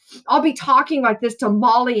husband. I'll be talking like this to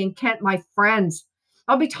Molly and Kent, my friends.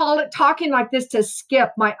 I'll be talking like this to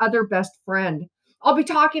Skip, my other best friend. I'll be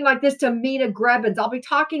talking like this to Mina Grebbins. I'll be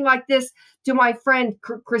talking like this to my friend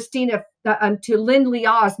Christina, to Lynn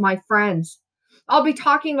Liaz, my friends. I'll be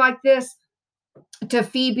talking like this to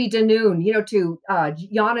Phoebe Danoon, to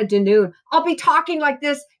Yana Danoon. I'll be talking like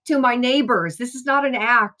this to my neighbors. This is not an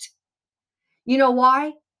act. You know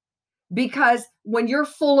why? Because when you're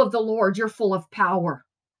full of the Lord, you're full of power.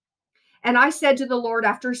 And I said to the Lord,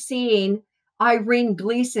 after seeing Irene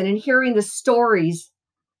Gleason and hearing the stories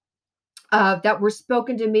that were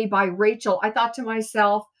spoken to me by Rachel, I thought to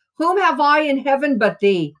myself, whom have I in heaven but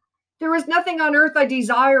thee? There is nothing on earth I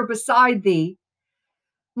desire beside thee.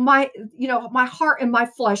 My heart and my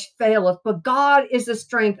flesh faileth, but God is the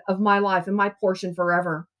strength of my life and my portion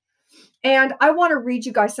forever. And I want to read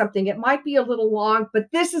you guys something. It might be a little long, but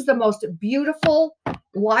this is the most beautiful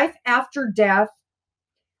life after death.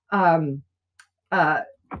 What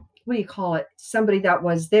do you call it? Somebody that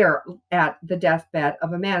was there at the deathbed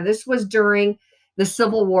of a man. This was during the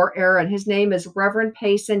Civil War era, and his name is Reverend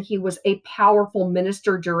Payson. He was a powerful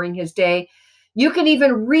minister during his day. You can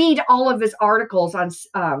even read all of his articles on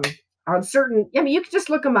certain. I mean, you can just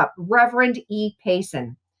look him up, Reverend E.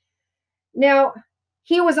 Payson. Now,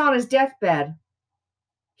 he was on his deathbed.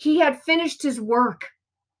 He had finished his work.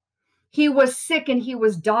 He was sick and he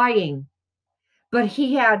was dying, but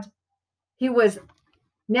he was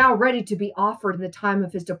now ready to be offered, and the time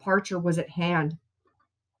of his departure was at hand.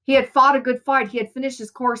 He had fought a good fight. He had finished his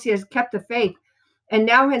course. He has kept the faith. And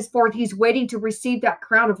now henceforth, he's waiting to receive that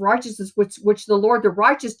crown of righteousness, which the Lord, the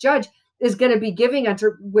righteous judge, is going to be giving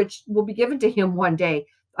which will be given to him one day.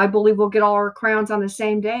 I believe we'll get all our crowns on the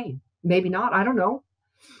same day. Maybe not. I don't know.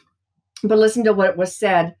 But listen to what was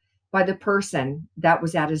said by the person that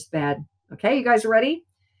was at his bed. Okay, you guys ready?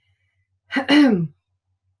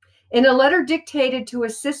 In a letter dictated to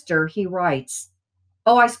his sister, he writes,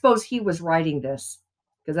 oh, I suppose he was writing this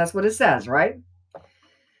because that's what it says, right?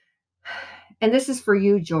 And this is for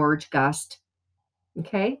you, George Gust.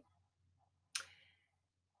 Okay?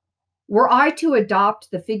 Were I to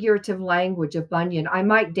adopt the figurative language of Bunyan, I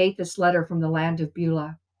might date this letter from the land of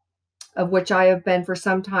Beulah, of which I have been for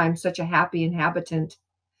some time such a happy inhabitant.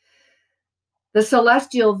 The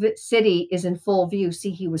celestial city is in full view.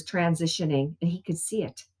 See, he was transitioning and he could see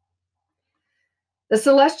it. The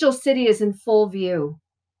celestial city is in full view.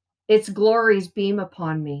 Its glories beam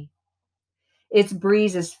upon me. Its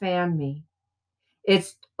breezes fan me.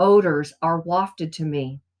 Its odors are wafted to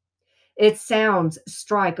me. Its sounds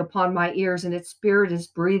strike upon my ears, and its spirit is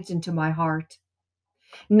breathed into my heart.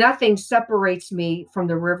 Nothing separates me from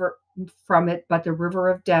it but the river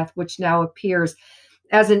of death, which now appears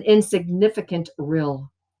as an insignificant rill,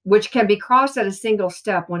 which can be crossed at a single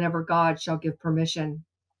step whenever God shall give permission.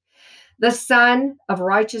 The sun of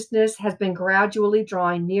righteousness has been gradually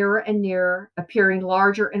drawing nearer and nearer, appearing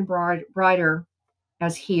larger and brighter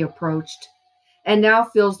as he approached, and now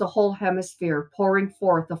fills the whole hemisphere, pouring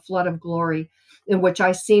forth a flood of glory in which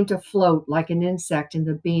I seem to float like an insect in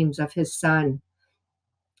the beams of the sun,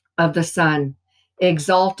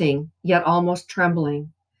 exalting, yet almost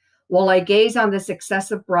trembling, while I gaze on this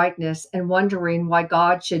excessive brightness and wondering why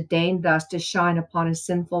God should deign thus to shine upon a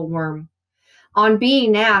sinful worm. On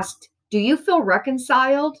being asked, do you feel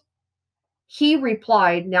reconciled? He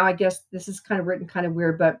replied, now I guess this is kind of written kind of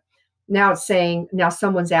weird, but now it's saying, now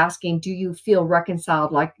someone's asking, do you feel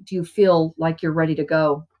reconciled? Like, do you feel like you're ready to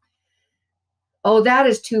go? Oh, that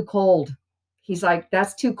is too cold. He's like,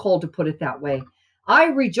 that's too cold to put it that way. I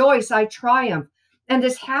rejoice, I triumph, and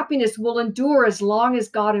this happiness will endure as long as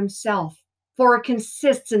God himself, for it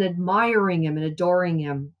consists in admiring him and adoring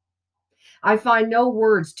him. I find no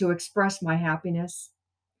words to express my happiness.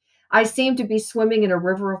 I seem to be swimming in a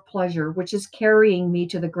river of pleasure, which is carrying me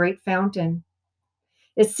to the great fountain.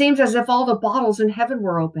 It seems as if all the bottles in heaven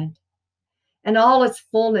were opened, and all its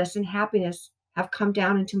fullness and happiness have come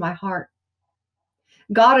down into my heart.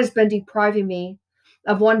 God has been depriving me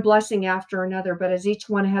of one blessing after another, but as each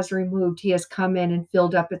one has removed, he has come in and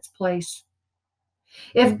filled up its place.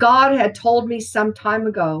 If God had told me some time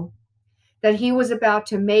ago that he was about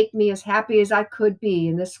to make me as happy as I could be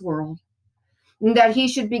in this world, and that he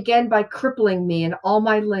should begin by crippling me in all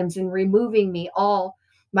my limbs and removing me all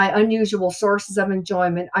my unusual sources of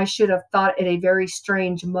enjoyment, I should have thought it a very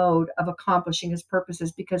strange mode of accomplishing his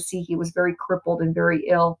purposes, because, see, he was very crippled and very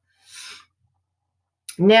ill.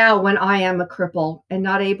 Now, when I am a cripple and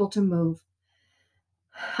not able to move,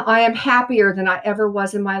 I am happier than I ever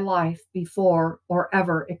was in my life before or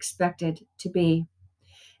ever expected to be.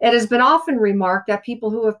 It has been often remarked that people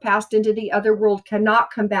who have passed into the other world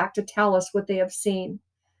cannot come back to tell us what they have seen.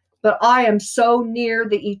 But I am so near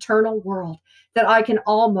the eternal world that I can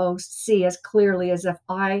almost see as clearly as if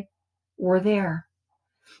I were there.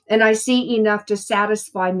 and I see enough to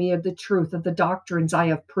satisfy me of the truth of the doctrines I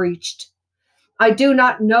have preached. I do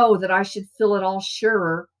not know that I should feel it all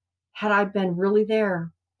surer had I been really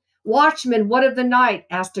there. Watchman, what of the night?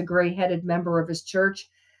 Asked a gray-headed member of his church.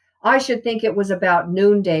 I should think it was about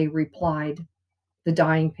noonday, replied the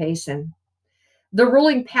dying Payson. The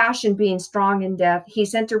ruling passion being strong in death, he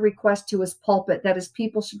sent a request to his pulpit that his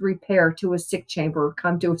people should repair to his sick chamber,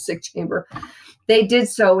 come to his sick chamber. They did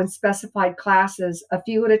so in specified classes, a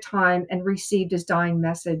few at a time, and received his dying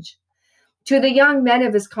message. To the young men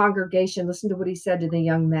of his congregation, listen to what he said to the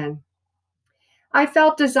young men. I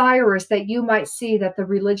felt desirous that you might see that the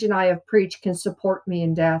religion I have preached can support me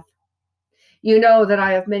in death. You know that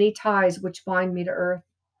I have many ties which bind me to earth,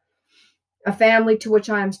 a family to which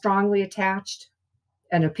I am strongly attached,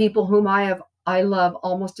 and a people whom I love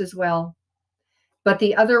almost as well. But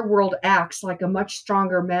the other world acts like a much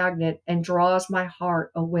stronger magnet and draws my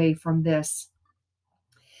heart away from this.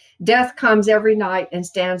 Death comes every night and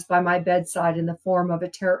stands by my bedside in the form of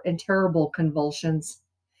terrible convulsions,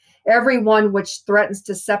 every one which threatens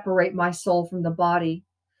to separate my soul from the body.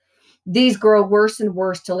 These grow worse and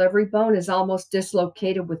worse till every bone is almost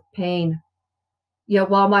dislocated with pain. Yet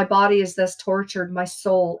while my body is thus tortured, my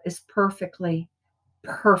soul is perfectly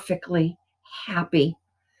happy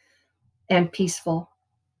and peaceful.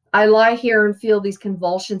 I lie here and feel these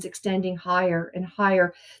convulsions extending higher and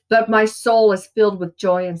higher, but my soul is filled with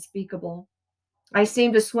joy unspeakable. I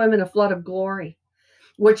seem to swim in a flood of glory,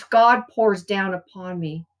 which God pours down upon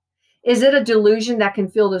me. Is it a delusion that can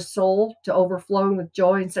fill the soul to overflowing with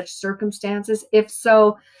joy in such circumstances? If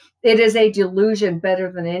so, it is a delusion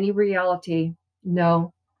better than any reality.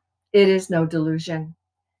 No, it is no delusion.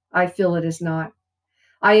 I feel it is not.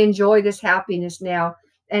 I enjoy this happiness now,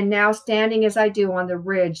 and now standing as I do on the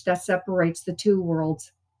ridge that separates the two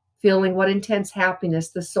worlds, feeling what intense happiness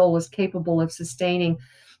the soul is capable of sustaining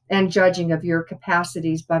and judging of your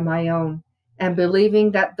capacities by my own, and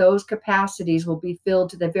believing that those capacities will be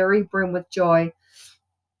filled to the very brim with joy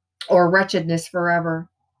or wretchedness forever.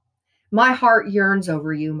 My heart yearns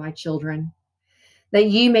over you, my children,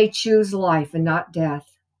 that ye may choose life and not death.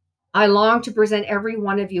 I long to present every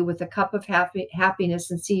one of you with a cup of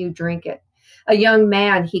happiness and see you drink it. A young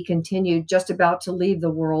man, he continued, just about to leave the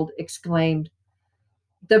world, exclaimed,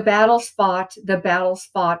 the battle's fought,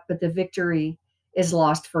 but the victory is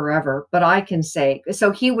lost forever. But I can say,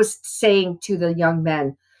 so he was saying to the young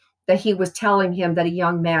men that he was telling him that a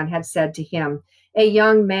young man had said to him, a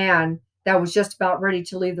young man that was just about ready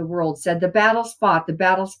to leave the world said, the battle's fought,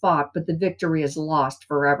 but the victory is lost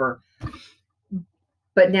forever.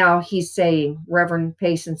 But now he's saying, Reverend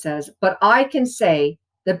Payson says, but I can say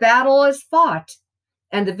the battle is fought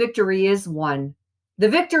and the victory is won. The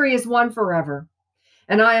victory is won forever.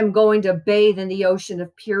 And I am going to bathe in the ocean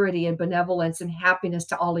of purity and benevolence and happiness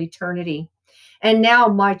to all eternity. And now,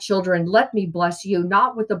 my children, let me bless you,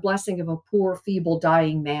 not with the blessing of a poor, feeble,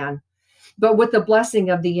 dying man, but with the blessing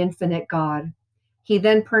of the infinite God. He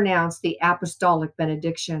then pronounced the apostolic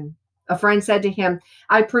benediction. A friend said to him,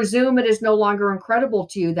 I presume it is no longer incredible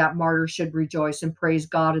to you that martyrs should rejoice and praise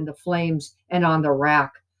God in the flames and on the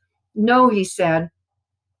rack. No, he said,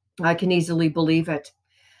 I can easily believe it.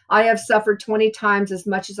 I have suffered 20 times as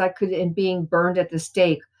much as I could in being burned at the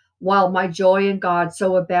stake, while my joy in God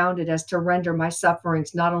so abounded as to render my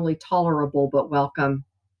sufferings not only tolerable, but welcome.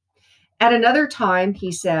 At another time,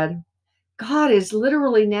 he said, God is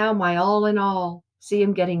literally now my all in all. See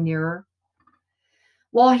him getting nearer.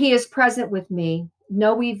 While he is present with me,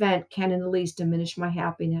 no event can in the least diminish my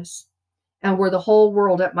happiness. And were the whole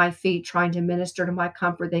world at my feet trying to minister to my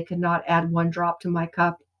comfort, they could not add one drop to my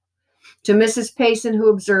cup. To Mrs. Payson, who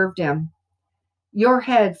observed him, your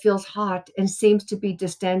head feels hot and seems to be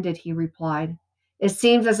distended, he replied. It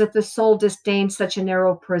seems as if the soul disdained such a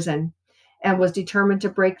narrow prison and was determined to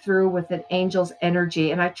break through with an angel's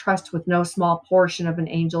energy, and I trust with no small portion of an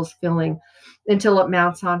angel's filling, until it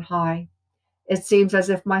mounts on high. It seems as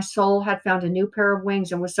if my soul had found a new pair of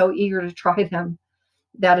wings and was so eager to try them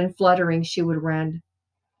that in fluttering she would rend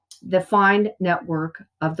the fine network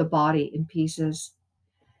of the body in pieces.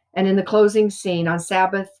 And in the closing scene, on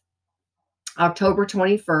Sabbath, October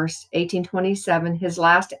 21st, 1827, his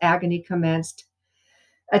last agony commenced,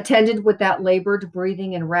 attended with that labored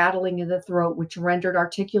breathing and rattling in the throat which rendered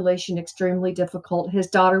articulation extremely difficult. His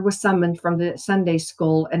daughter was summoned from the Sunday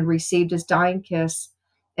school and received his dying kiss,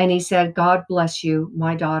 and he said, God bless you,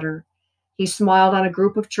 my daughter. He smiled on a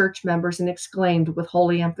group of church members and exclaimed with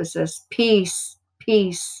holy emphasis, peace,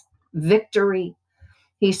 peace, victory.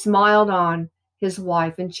 He smiled on his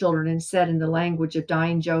wife and children and said in the language of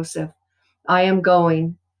dying Joseph, I am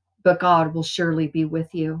going, but God will surely be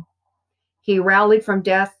with you. He rallied from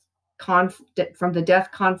the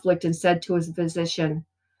death conflict and said to his physician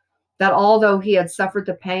that although he had suffered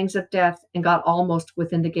the pangs of death and got almost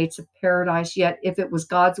within the gates of paradise, yet if it was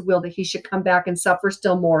God's will that he should come back and suffer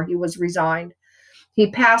still more, he was resigned. He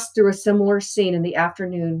passed through a similar scene in the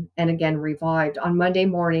afternoon and again revived. On Monday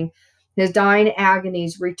morning, his dying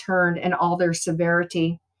agonies returned in all their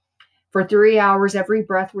severity. For 3 hours, every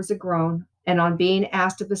breath was a groan. And on being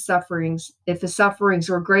asked if the sufferings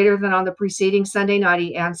were greater than on the preceding Sunday night,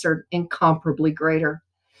 he answered, incomparably greater.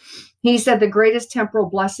 He said the greatest temporal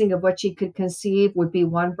blessing of which he could conceive would be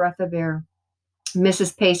one breath of air.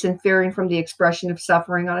 Mrs. Payson, fearing from the expression of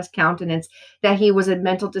suffering on his countenance that he was in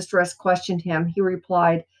mental distress, questioned him. He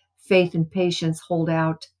replied, faith and patience hold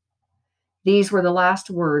out. These were the last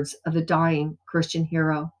words of the dying Christian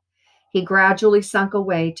hero. He gradually sunk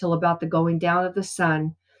away till about the going down of the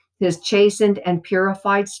sun, his chastened and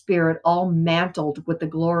purified spirit, all mantled with the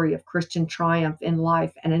glory of Christian triumph in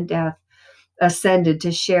life and in death, ascended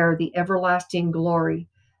to share the everlasting glory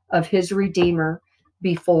of his Redeemer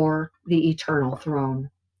before the eternal throne.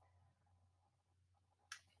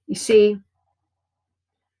 You see,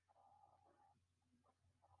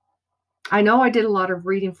 I know I did a lot of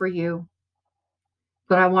reading for you,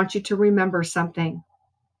 but I want you to remember something.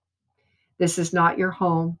 This is not your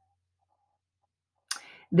home.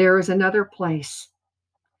 There is another place.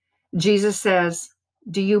 Jesus says,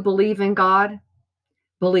 do you believe in God?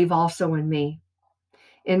 Believe also in me.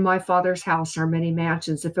 In my Father's house are many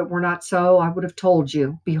mansions. If it were not so, I would have told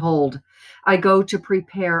you. Behold, I go to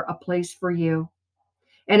prepare a place for you.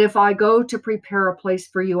 And if I go to prepare a place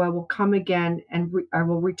for you, I will come again and I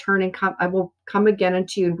will return and come. I will come again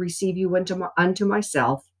unto you and receive you unto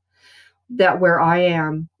myself, that where I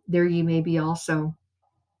am, there ye may be also.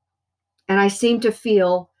 And I seem to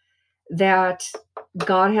feel that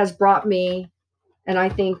God has brought me, and I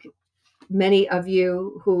think many of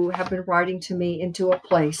you who have been writing to me, into a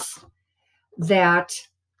place that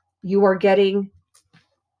you are getting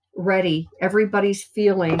ready. Everybody's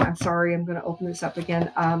feeling, I'm sorry, I'm going to open this up again,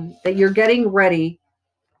 that you're getting ready.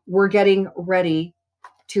 We're getting ready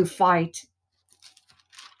to fight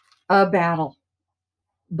a battle,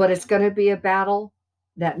 but it's going to be a battle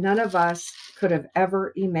that none of us could have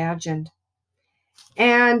ever imagined.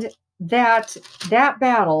 And that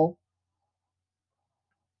battle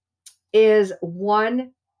is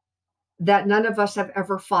one that none of us have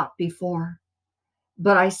ever fought before.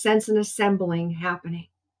 But I sense an assembling happening.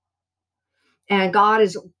 And God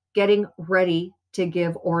is getting ready to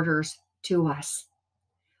give orders to us.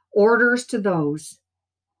 Orders to those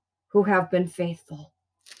who have been faithful.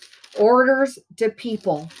 Orders to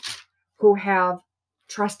people who have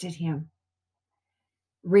trusted him,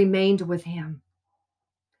 remained with him,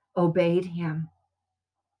 obeyed him.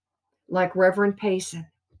 Like Reverend Payson,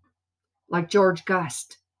 like George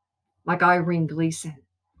Gust, like Irene Gleason,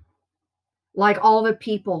 like all the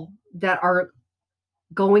people that are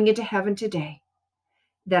going into heaven today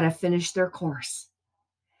that have finished their course.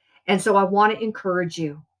 And so I want to encourage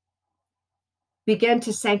you, begin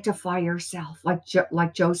to sanctify yourself. Like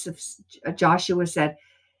Joshua said,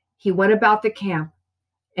 he went about the camp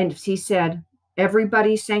and he said,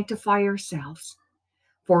 everybody sanctify yourselves,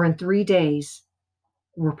 for in 3 days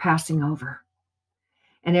we're passing over.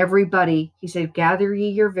 And everybody, he said, gather ye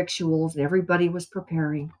your victuals, and everybody was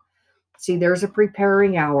preparing. See, there's a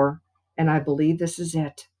preparing hour, and I believe this is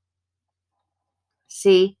it.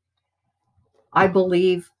 See, I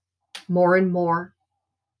believe more and more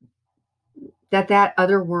that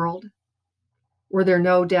other world where there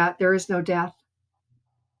is no death,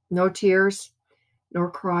 no tears, nor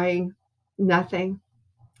crying, nothing.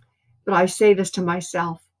 But I say this to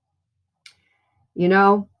myself,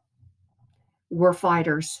 we're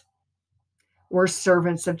fighters. We're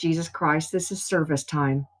servants of Jesus Christ. This is service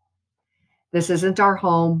time. This isn't our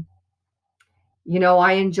home.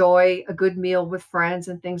 I enjoy a good meal with friends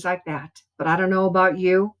and things like that. But I don't know about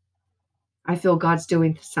you. I feel God's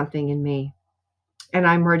doing something in me. And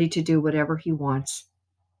I'm ready to do whatever he wants.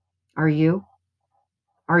 Are you?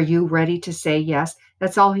 Are you ready to say yes?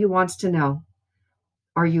 That's all he wants to know.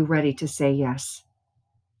 Are you ready to say yes?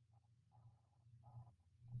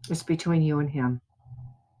 It's between you and him.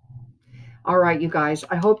 All right, you guys.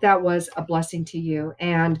 I hope that was a blessing to you.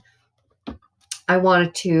 And I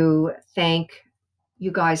wanted to thank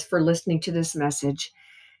you guys for listening to this message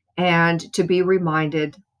and to be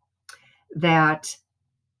reminded that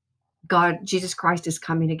Jesus Christ is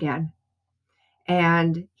coming again.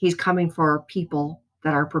 And he's coming for people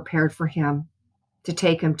that are prepared for him, to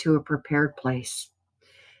take him to a prepared place.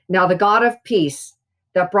 Now, the God of peace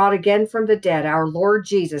that brought again from the dead our Lord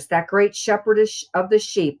Jesus, that great shepherd of the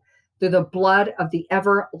sheep, through the blood of the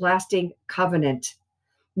everlasting covenant,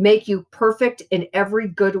 make you perfect in every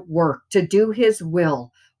good work to do his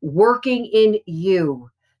will, working in you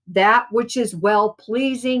that which is well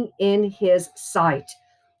pleasing in his sight,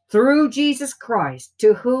 through Jesus Christ,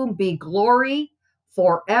 to whom be glory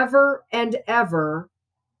forever and ever.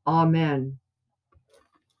 Amen.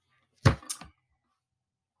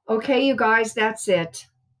 Okay, you guys, that's it.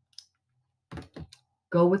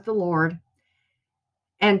 Go with the Lord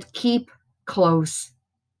and keep close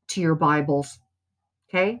to your Bibles.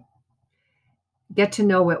 Okay? Get to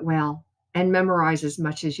know it well and memorize as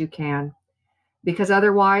much as you can, because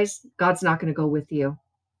otherwise, God's not going to go with you.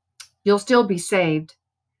 You'll still be saved,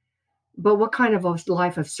 but what kind of a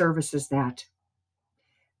life of service is that?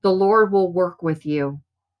 The Lord will work with you,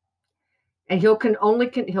 and he'll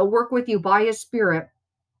work with you by his Spirit,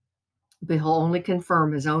 but he'll only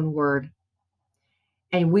confirm his own word.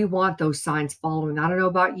 And we want those signs following. I don't know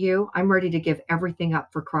about you. I'm ready to give everything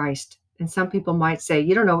up for Christ. And some people might say,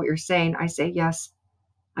 you don't know what you're saying. I say, yes,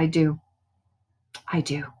 I do. I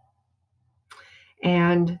do.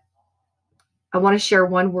 And I want to share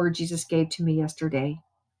one word Jesus gave to me yesterday.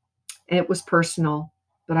 And it was personal,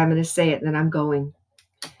 but I'm going to say it and then I'm going.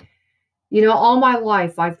 You know, all my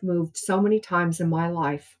life, I've moved so many times in my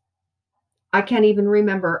life. I can't even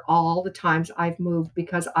remember all the times I've moved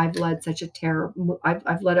because I've led such a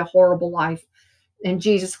I've led a horrible life, and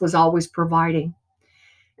Jesus was always providing.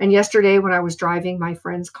 And yesterday when I was driving my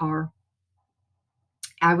friend's car,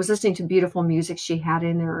 I was listening to beautiful music she had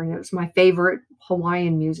in there, and it was my favorite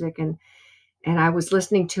Hawaiian music, and I was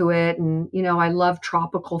listening to it, and you know, I love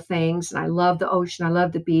tropical things, and I love the ocean, I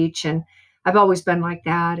love the beach, and I've always been like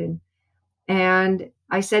that. And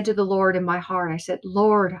I said to the Lord in my heart, I said,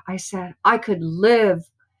 Lord, I said, I can live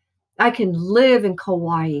in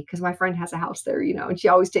Kauai, because my friend has a house there, you know, and she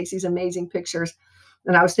always takes these amazing pictures.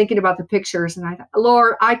 And I was thinking about the pictures, and I thought,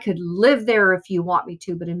 Lord, I could live there if you want me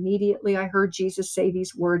to. But immediately I heard Jesus say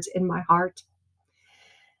these words in my heart.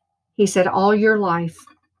 He said, all your life,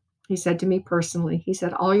 he said to me personally, he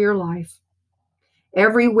said, all your life,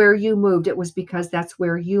 everywhere you moved, it was because that's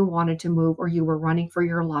where you wanted to move or you were running for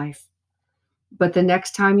your life. But the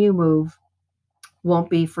next time you move won't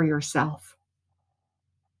be for yourself.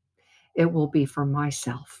 It will be for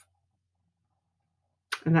myself.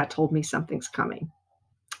 And that told me something's coming.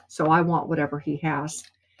 So I want whatever he has.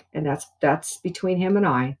 And that's between him and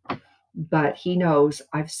I. But he knows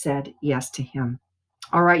I've said yes to him.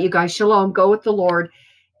 All right, you guys, shalom. Go with the Lord.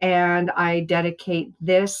 And I dedicate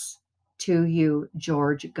this to you,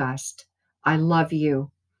 George Gust. I love you.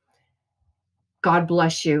 God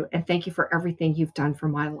bless you. And thank you for everything you've done for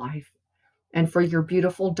my life and for your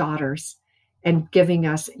beautiful daughters and giving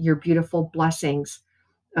us your beautiful blessings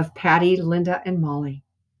of Patty, Linda, and Molly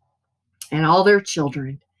and all their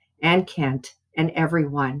children and Kent and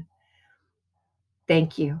everyone.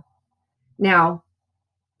 Thank you. Now,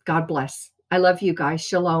 God bless. I love you guys.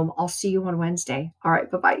 Shalom. I'll see you on Wednesday. All right.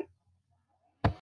 Bye-bye.